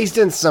 Yeah, he's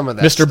done some of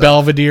that. Mr. stuff.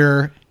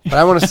 Belvedere. But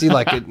I want to see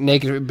like it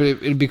naked, but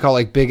it'd be called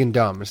like Big and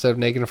Dumb instead of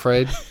Naked and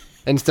Afraid.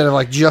 Instead of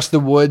like just the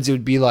woods, it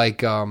would be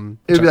like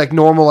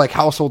normal like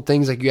household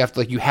things, like you have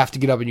to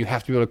get up and you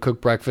have to be able to cook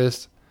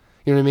breakfast.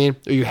 You know what I mean?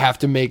 Or you have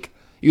to make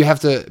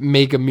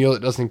a meal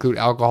that doesn't include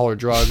alcohol or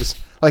drugs.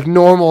 Like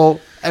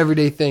normal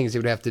everyday things they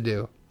would have to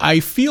do.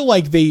 I feel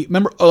like they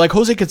remember, like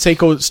Jose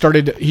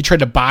Canseco he tried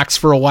to box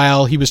for a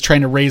while. He was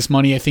trying to raise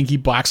money. I think he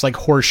boxed like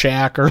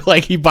Horshack, or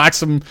like he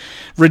boxed some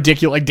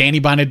ridiculous, like Danny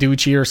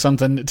Bonaducci or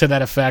something to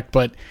that effect.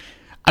 But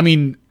I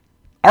mean,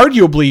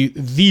 arguably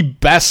the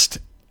best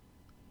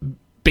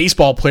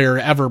baseball player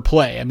to ever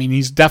play. I mean,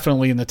 he's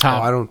definitely in the Oh,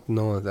 top. I don't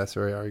know if that's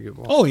very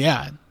arguable. Oh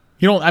yeah.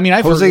 You know, I mean,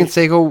 I've Jose heard,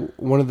 Canseco,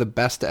 one of the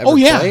best to ever Oh,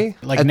 yeah. play.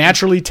 Like,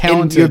 naturally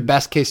talented. In your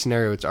best case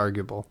scenario, it's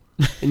arguable.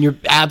 In your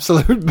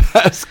absolute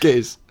best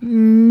case.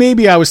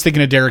 maybe I was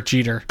thinking of Derek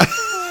Jeter.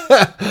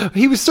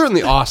 He was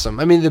certainly awesome.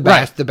 I mean, the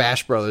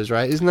Bash brothers,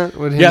 right? Isn't that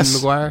what him Yes,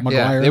 and McGuire?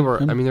 Yeah, McGuire, they were.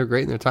 him. I mean, they were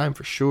great in their time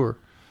for sure.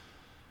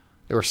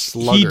 They were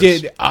sluggers.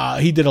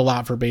 He did a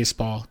lot for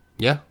baseball.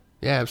 Yeah,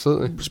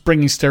 absolutely. Just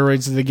bringing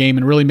steroids to the game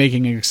and really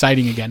making it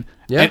exciting again.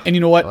 Yeah, And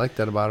you know what? I like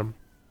that about him.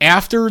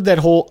 After that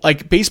whole,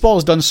 like, baseball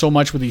has done so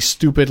much with these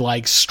stupid,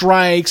 like,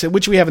 strikes,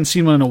 which we haven't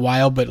seen one in a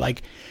while, but,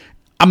 like,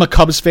 I'm a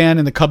Cubs fan,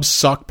 and the Cubs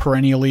suck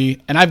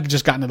perennially, and I've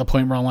just gotten to the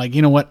point where I'm like,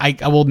 you know what, I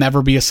will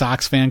never be a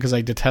Sox fan because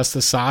I detest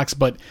the Sox,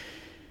 but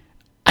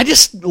I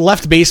just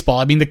left baseball.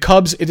 I mean, the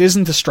Cubs, it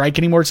isn't the strike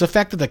anymore, it's the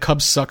fact that the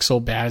Cubs suck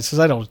so bad, it says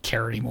I don't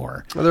care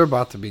anymore. Well, they're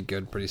about to be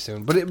good pretty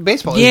soon. But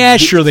baseball Yeah,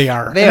 is... sure they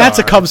are. They And that's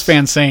a are. Cubs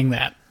fan saying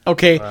that,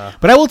 okay?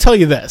 But I will tell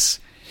you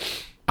this.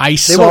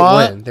 They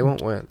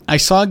won't win. I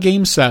saw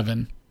Game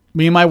 7.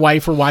 Me and my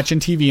wife were watching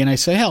TV, and I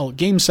say, hell,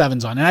 Game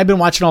 7's on. And I've been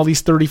watching all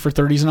these 30 for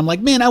 30s, and I'm like,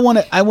 man, I want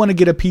to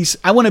get a piece.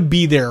 I want to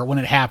be there when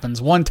it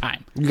happens one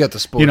time. You got the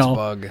sports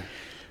bug.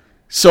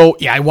 So,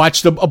 yeah, I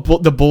watched the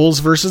Bulls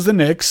versus the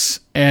Knicks,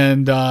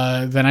 and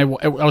then I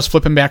was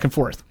flipping back and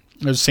forth.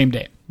 It was the same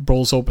day,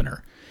 Bulls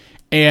opener.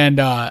 And,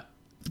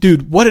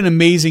 dude, what an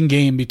amazing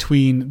game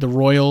between the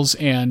Royals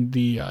and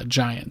the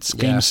Giants,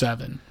 Game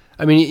 7.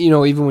 I mean, you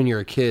know, even when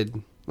you're a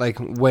kid... Like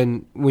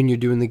when you're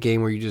doing the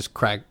game where you just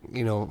crack,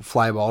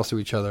 fly balls to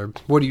each other,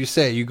 what do you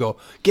say? You go,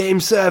 Game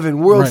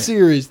 7, World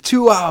Series,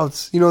 2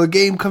 outs. The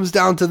game comes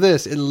down to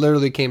this. It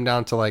literally came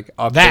down to like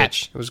a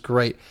pitch. It was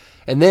great.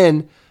 And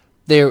then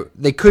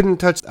they couldn't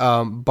touch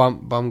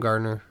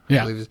Bumgarner.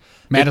 Yeah,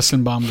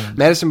 Madison Bumgarner.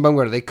 Madison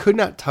Bumgarner. They could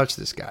not touch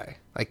this guy.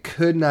 I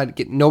could not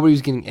get. Nobody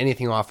was getting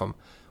anything off him.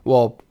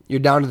 Well, you're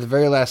down to the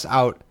very last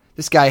out.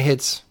 This guy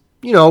hits,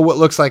 what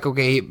looks like,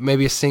 okay,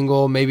 maybe a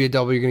single, maybe a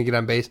double. You're going to get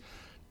on base.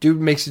 Dude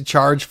makes a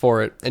charge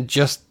for it and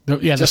just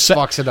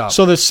fucks it up.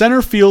 So the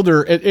center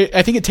fielder,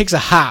 I think it takes a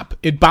hop.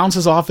 It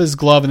bounces off his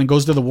glove and then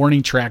goes to the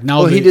warning track.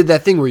 Now he did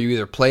that thing where you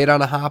either play it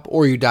on a hop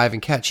or you dive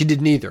and catch. He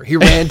did neither. He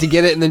ran to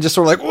get it and then just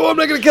sort of like, I'm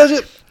not going to catch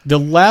it. The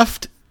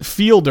left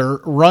fielder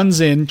runs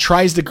in,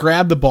 tries to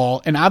grab the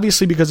ball, and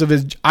obviously because of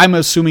his, I'm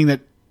assuming that,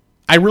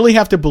 I really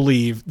have to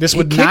believe this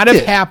would not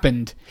have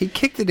happened. He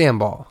kicked the damn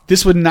ball.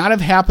 This would not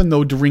have happened,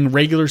 though, during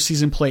regular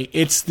season play.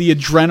 It's the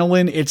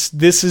adrenaline.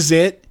 This is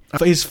it.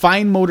 His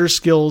fine motor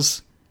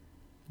skills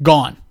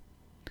gone,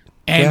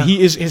 and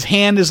his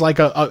hand is like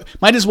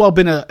might as well have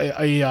been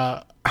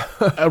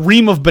a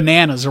ream of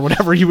bananas or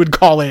whatever you would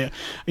call it.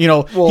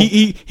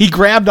 He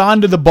grabbed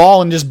onto the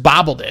ball and just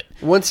bobbled it.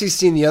 Once he's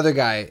seen the other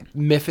guy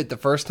miff it the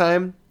first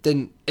time,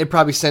 then it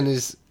probably sent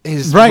his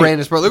right. brain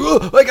is probably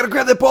like, I gotta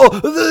grab that ball.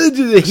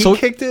 He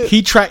kicked it.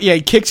 He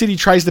kicks it. He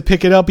tries to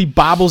pick it up. He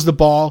bobbles the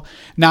ball.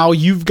 Now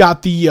you've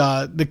got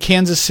the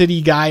Kansas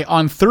City guy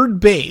on third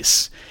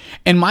base.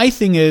 And my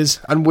thing is,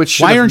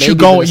 why aren't you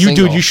going?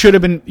 You should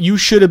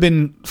have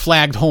been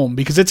flagged home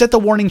because it's at the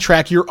warning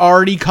track. You're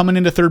already coming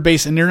into third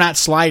base and they're not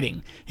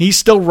sliding. He's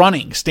still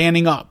running,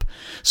 standing up.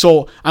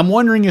 So I'm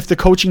wondering if the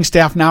coaching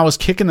staff now is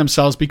kicking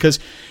themselves because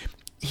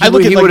I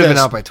look at it like this. Been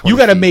out by 20 you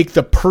got to make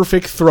the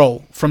perfect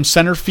throw from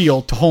center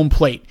field to home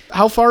plate.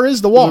 How far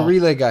is the wall? The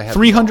relay guy had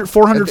 300,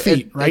 400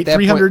 feet, right?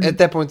 300. At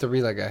that point, the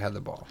relay guy had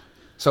the ball,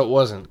 so it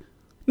wasn't.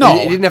 No,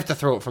 he didn't have to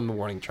throw it from the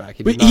warning track.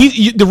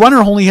 The runner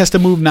only has to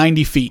move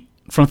 90 feet.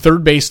 From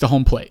third base to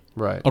home plate.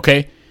 Right.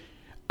 Okay?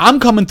 I'm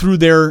coming through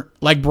there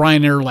like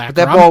Brian Urlacher. But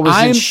that ball was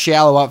in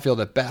shallow outfield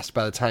at best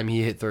by the time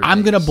he hit third base.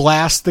 I'm going to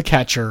blast the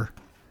catcher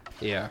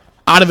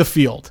out of the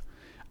field.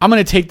 I'm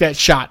going to take that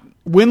shot.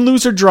 Win,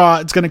 lose, or draw,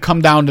 it's going to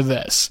come down to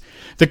this.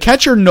 The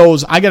catcher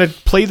knows I got to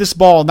play this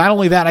ball. Not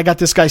only that, I got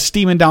this guy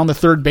steaming down the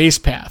third base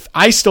path.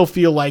 I still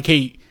feel like,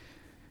 hey,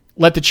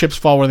 let the chips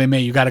fall where they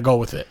may. You got to go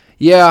with it.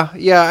 Yeah,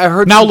 I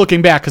heard. Now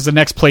looking back, because the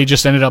next play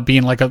just ended up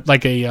being like a.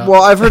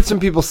 Well, I've heard some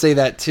people say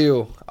that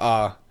too.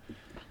 I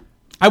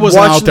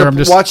wasn't out there. I'm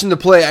just watching the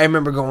play. I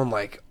remember going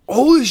like,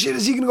 "Holy shit!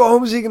 Is he gonna go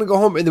home? Is he gonna go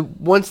home?" And then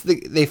once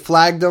they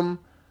flagged him,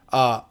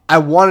 I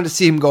wanted to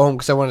see him go home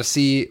because I wanted to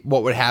see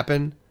what would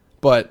happen.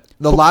 But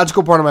the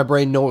logical part of my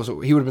brain knows he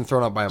would have been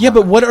thrown out by him. Yeah,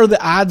 but what are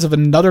the odds of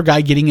another guy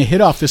getting a hit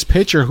off this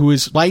pitcher who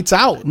is lights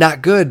out?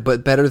 Not good,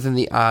 but better than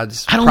the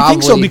odds. I don't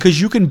think so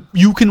because you can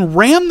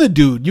ram the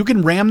dude. You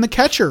can ram the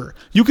catcher.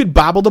 You could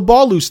bobble the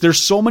ball loose.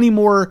 There's so many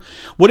more.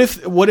 What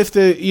if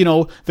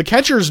the the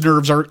catcher's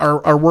nerves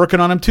are working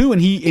on him too, and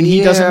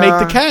he doesn't make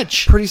the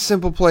catch? Pretty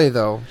simple play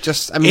though.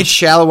 It's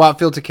shallow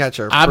outfield to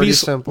catcher. Pretty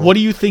simple. What do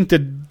you think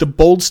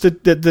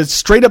the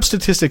straight up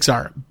statistics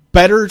are?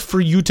 Better for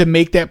you to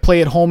make that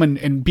play at home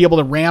and be able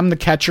to ram the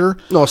catcher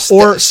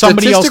or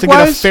somebody else to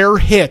get a fair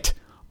hit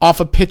off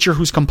a pitcher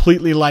who's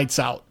completely lights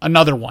out.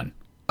 Another one.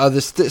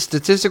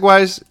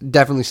 Statistic-wise,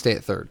 definitely stay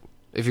at third.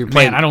 If you're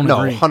playing, I don't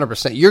agree.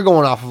 100%. You're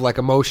going off of like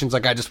emotions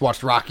like I just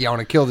watched Rocky, I want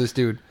to kill this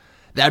dude.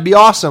 That'd be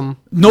awesome.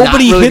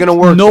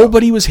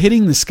 Nobody was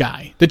hitting this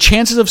guy. The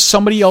chances of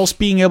somebody else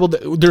being able to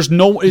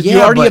you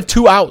already have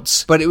two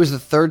outs. But it was the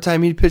third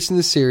time he'd pitched in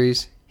the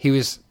series. He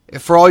was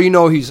For all you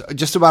know, he's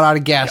just about out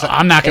of gas.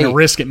 I'm not going to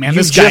risk it, man.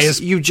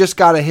 You just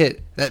got to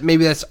hit.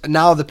 That's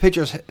now the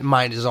pitcher's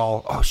mind is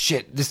all, oh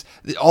shit.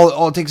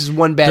 All it takes is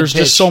one bad pitch.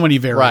 There's just so many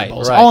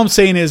variables. Right. All I'm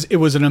saying is it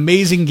was an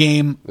amazing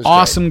game.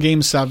 Awesome great.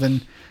 Game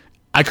 7.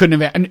 I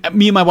couldn't have. And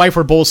me and my wife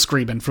were both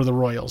screaming for the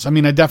Royals. I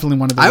mean, I definitely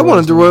wanted the Royals. I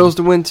wanted the Royals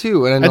to win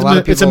too. And a lot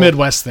of people, it's a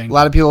Midwest thing. A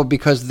lot of people,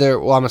 because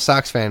I'm a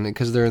Sox fan,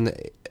 because they're in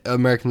the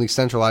American League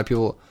Central, a lot of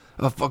people,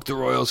 oh, fuck the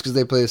Royals because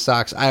they play the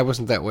Sox. I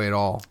wasn't that way at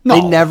all.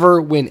 No. They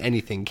never win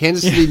anything.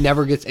 Kansas City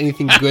never gets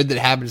anything good that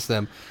happens to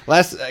them.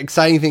 Last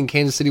exciting thing in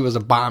Kansas City was a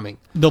bombing.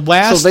 So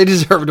they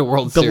deserved a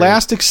World Series. The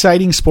last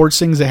exciting sports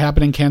things that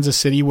happened in Kansas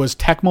City was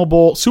Tecmo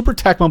Bowl, Super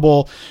Tecmo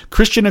Bowl.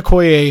 Christian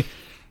Okoye,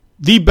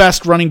 the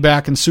best running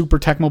back in Super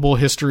Tecmo Bowl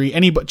history.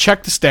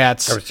 Check the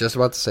stats. I was just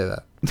about to say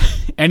that.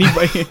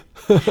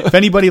 If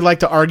anybody like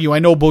to argue, I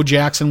know Bo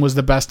Jackson was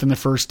the best in the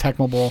first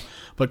Tecmo Bowl,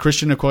 but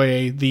Christian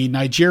Okoye, the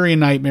Nigerian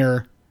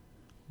Nightmare,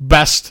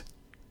 best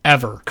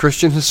ever.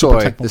 Christian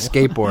Hosoi, the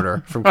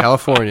skateboarder from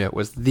California,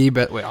 was the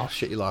best. Wait, oh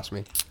shit, you lost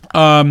me.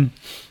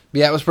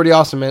 Yeah, it was pretty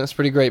awesome, man. It's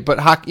pretty great. But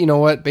hockey, you know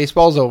what?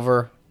 Baseball's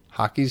over.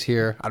 Hockey's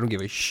here. I don't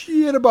give a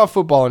shit about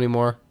football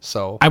anymore.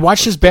 So I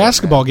watched this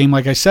basketball game,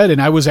 like I said,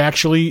 and I was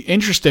actually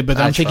interested. But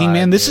I'm thinking,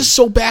 man, this is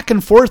so back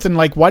and forth, and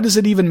like, why does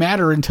it even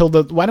matter until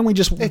why don't we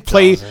just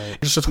play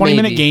just a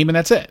 20-minute game and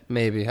that's it?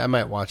 Maybe I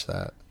might watch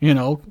that.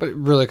 But it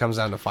really comes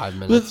down to 5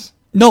 minutes.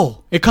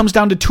 No, it comes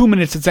down to 2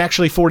 minutes. It's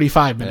actually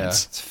 45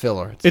 minutes. Yeah, it's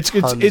filler.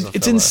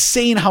 It's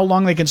insane how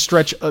long they can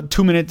stretch a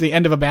 2 minute the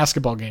end of a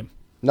basketball game.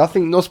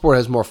 No sport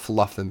has more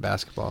fluff than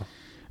basketball.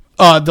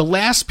 The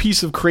last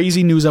piece of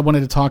crazy news I wanted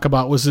to talk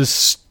about was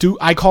this.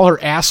 I call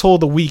her asshole of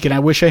the week, and I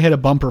wish I had a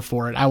bumper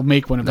for it. I'll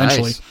make one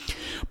eventually. Nice.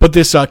 But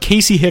this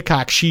Casey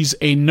Hickok, she's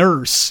a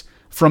nurse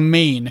from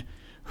Maine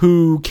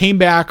who came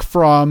back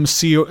from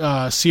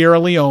Sierra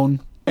Leone,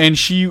 and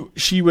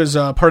she was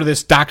part of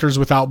this Doctors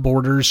Without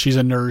Borders. She's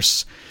a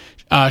nurse.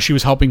 She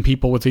was helping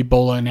people with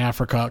Ebola in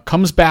Africa.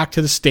 Comes back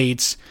to the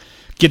States,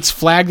 gets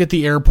flagged at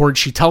the airport.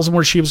 She tells them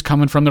where she was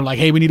coming from. They're like,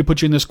 hey, we need to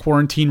put you in this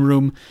quarantine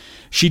room.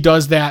 She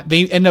does that.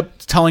 They end up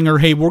telling her,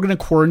 hey, we're going to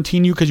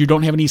quarantine you because you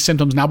don't have any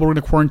symptoms. Now we're going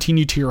to quarantine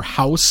you to your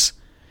house.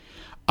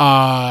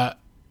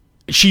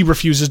 She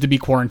refuses to be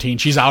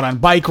quarantined. She's out on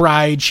bike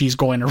rides. She's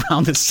going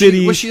around the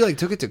city. Was she like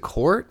took it to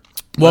court?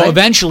 Well, Right?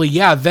 eventually,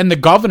 yeah. Then the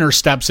governor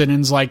steps in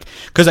and is like,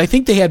 because I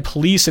think they had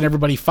police and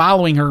everybody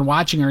following her and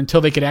watching her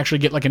until they could actually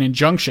get like an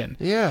injunction.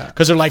 Yeah.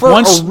 Because they're like, For a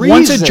once a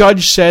reason.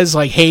 judge says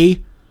like,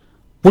 hey,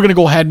 we're going to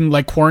go ahead and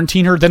like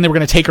quarantine her, then they were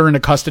going to take her into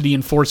custody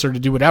and force her to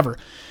do whatever.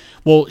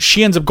 Well,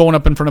 she ends up going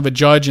up in front of a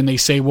judge and they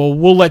say, well,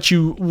 we'll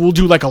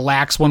do like a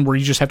lax one where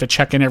you just have to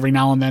check in every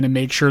now and then and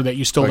make sure that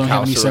you still Like don't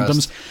have any house arrest.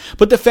 symptoms.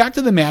 But the fact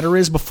of the matter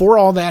is, before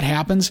all that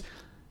happens,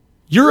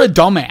 you're a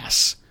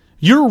dumbass.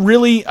 You're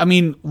really, I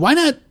mean, why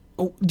not?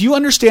 Do you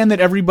understand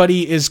that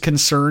everybody is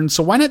concerned?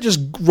 So why not just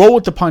roll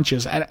with the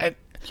punches?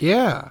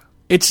 Yeah.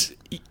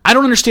 I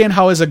don't understand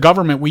how as a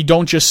government we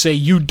don't just say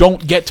you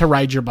don't get to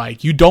ride your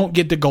bike. You don't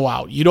get to go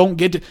out. You don't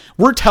get to.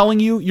 We're telling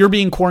you you're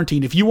being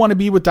quarantined. If you want to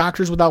be with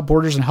Doctors Without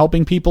Borders and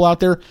helping people out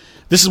there,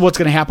 this is what's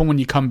going to happen when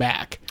you come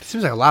back. It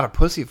seems like a lot of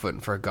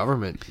pussyfooting for a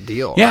government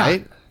deal, Yeah.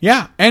 right?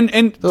 Yeah. And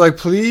They're like,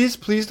 please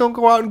don't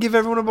go out and give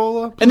everyone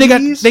Ebola. and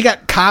Please? they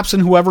got cops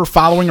and whoever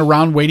following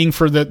around waiting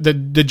for the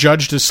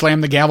judge to slam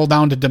the gavel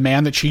down to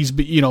demand that she's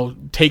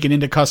taken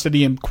into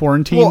custody and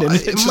quarantined. Well, And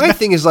it's just my not-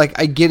 thing is like,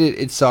 I get it.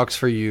 It sucks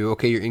for you.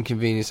 Okay, you're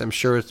inconvenienced. I'm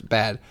sure it's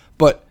bad,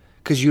 but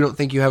because you don't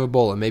think you have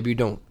Ebola, maybe you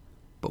don't.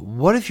 But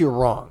what if you're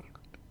wrong?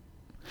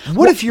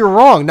 What if you're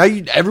wrong? Now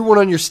everyone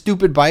on your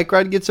stupid bike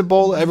ride gets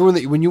Ebola. Everyone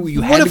that when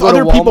you had what to if go to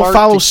other people Walmart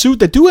follow to- suit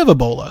that do have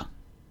Ebola?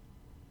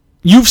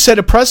 You've set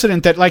a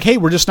precedent that like, hey,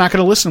 we're just not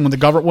going to listen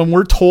when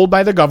we're told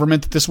by the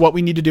government that this is what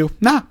we need to do.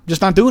 Nah,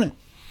 just not doing it.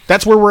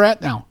 That's where we're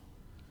at now.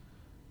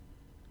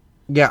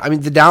 Yeah, I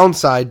mean the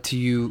downside to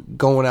you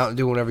going out and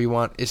doing whatever you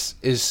want is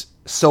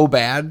so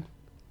bad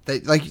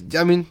that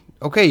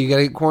okay, you got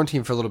to get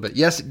quarantined for a little bit.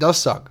 Yes, it does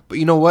suck, but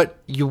you know what?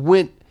 You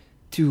went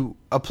to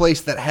a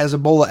place that has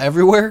Ebola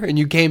everywhere, and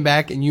you came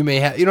back, and you may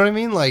have. You know what I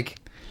mean? Like,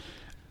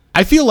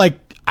 I feel like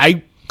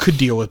I could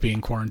deal with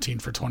being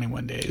quarantined for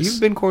 21 days. you've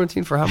been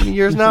quarantined for how many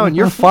years now, and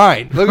you're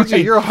fine. Look at you.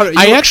 Right. You're 100.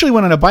 I actually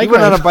went on a bike You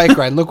went ride. on a bike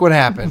ride. Look what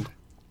happened.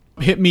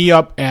 Hit me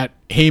up at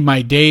Hey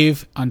My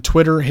Dave on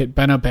Twitter. Hit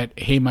Ben up at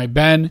Hey My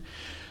Ben.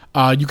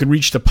 You can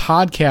reach the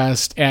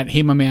podcast at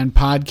Hey My Man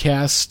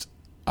Podcast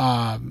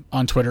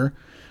on Twitter.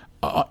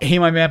 Hey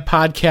My Man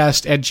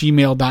Podcast at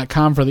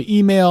gmail.com for the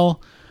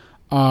email.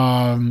 You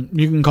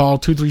can call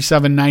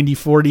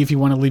 237-9040 if you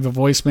want to leave a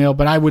voicemail,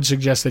 but I would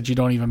suggest that you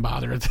don't even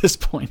bother at this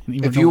point.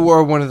 If you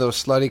wore one of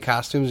those slutty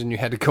costumes and you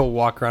had to go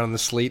walk around in the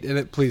sleet in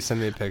it, please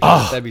send me a picture.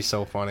 That'd be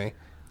so funny.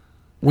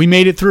 We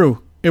made it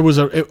through.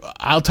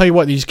 I'll tell you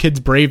what, these kids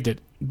braved it.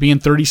 Being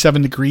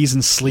 37 degrees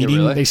and sleeting,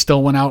 really? they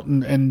still went out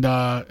and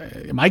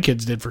my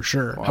kids did for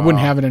sure. I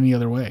wouldn't have it any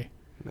other way.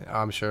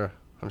 I'm sure.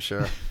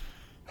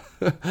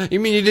 You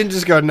mean you didn't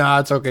just go, nah,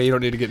 it's okay. You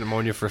don't need to get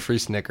pneumonia for free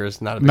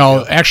Snickers. Not a big No,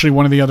 deal. actually,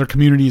 one of the other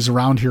communities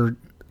around here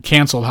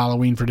canceled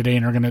Halloween for today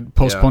and are going to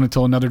postpone it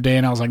till another day.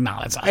 And I was like,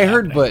 nah, that's not I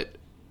heard, happening.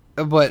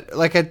 but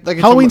like I told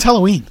Halloween's my-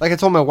 Halloween. Like I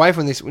told my wife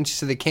when she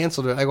said they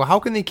canceled it, I go, how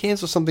can they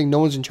cancel something no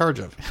one's in charge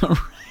of?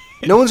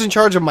 No one's in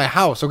charge of my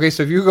house. Okay,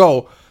 so if you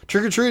go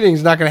trick or treating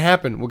is not going to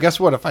happen. Well, guess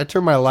what? If I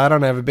turn my light on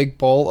and I have a big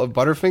bowl of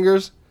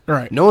Butterfingers,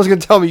 Right. no one's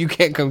going to tell me you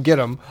can't come get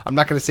them. I'm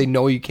not going to say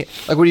no, you can't.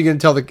 Like, what are you going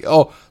to tell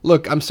oh,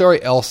 look, I'm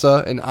sorry,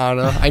 Elsa and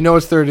Anna. I know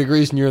it's 30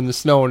 degrees and you're in the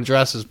snow in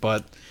dresses,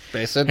 but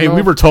they said Hey, no.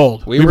 we were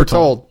told. We were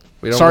told.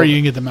 We don't Sorry know. you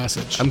didn't get the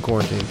message. I'm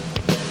quarantined.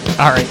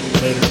 All right.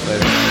 Later.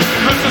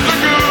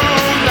 Later.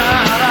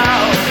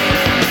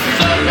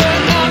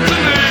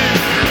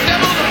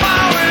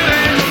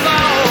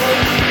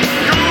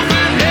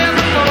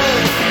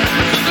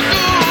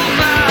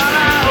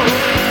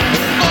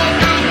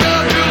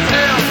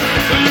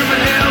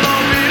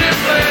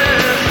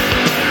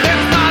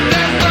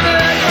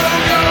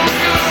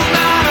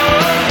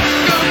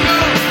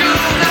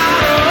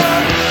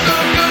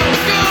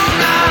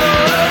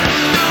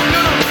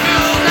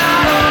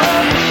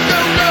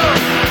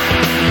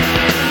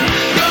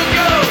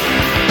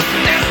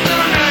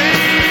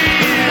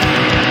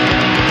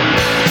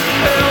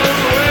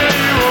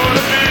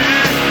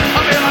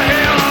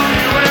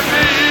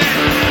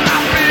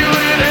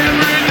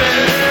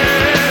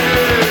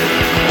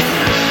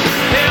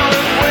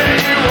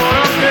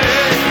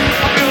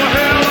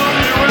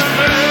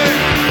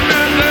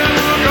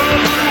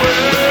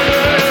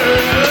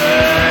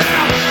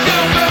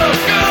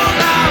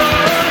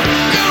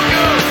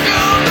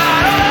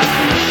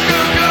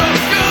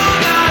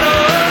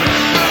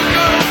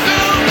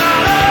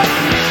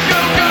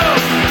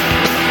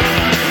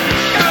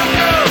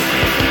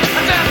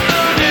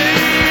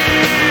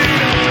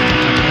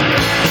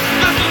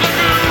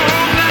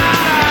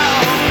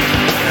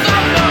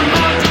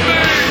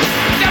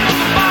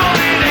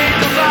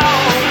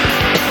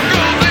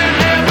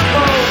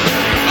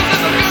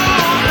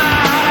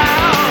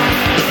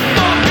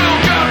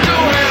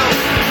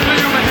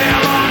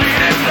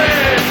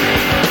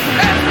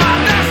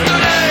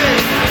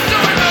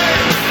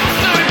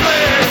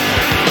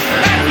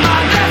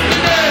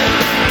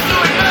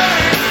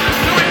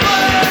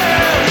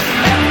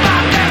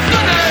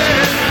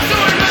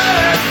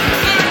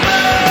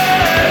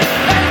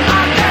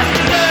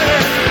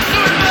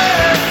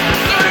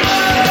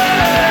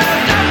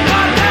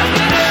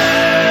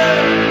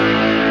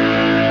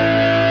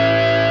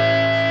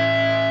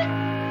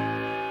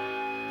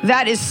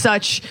 that is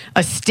such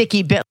a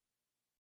sticky bit.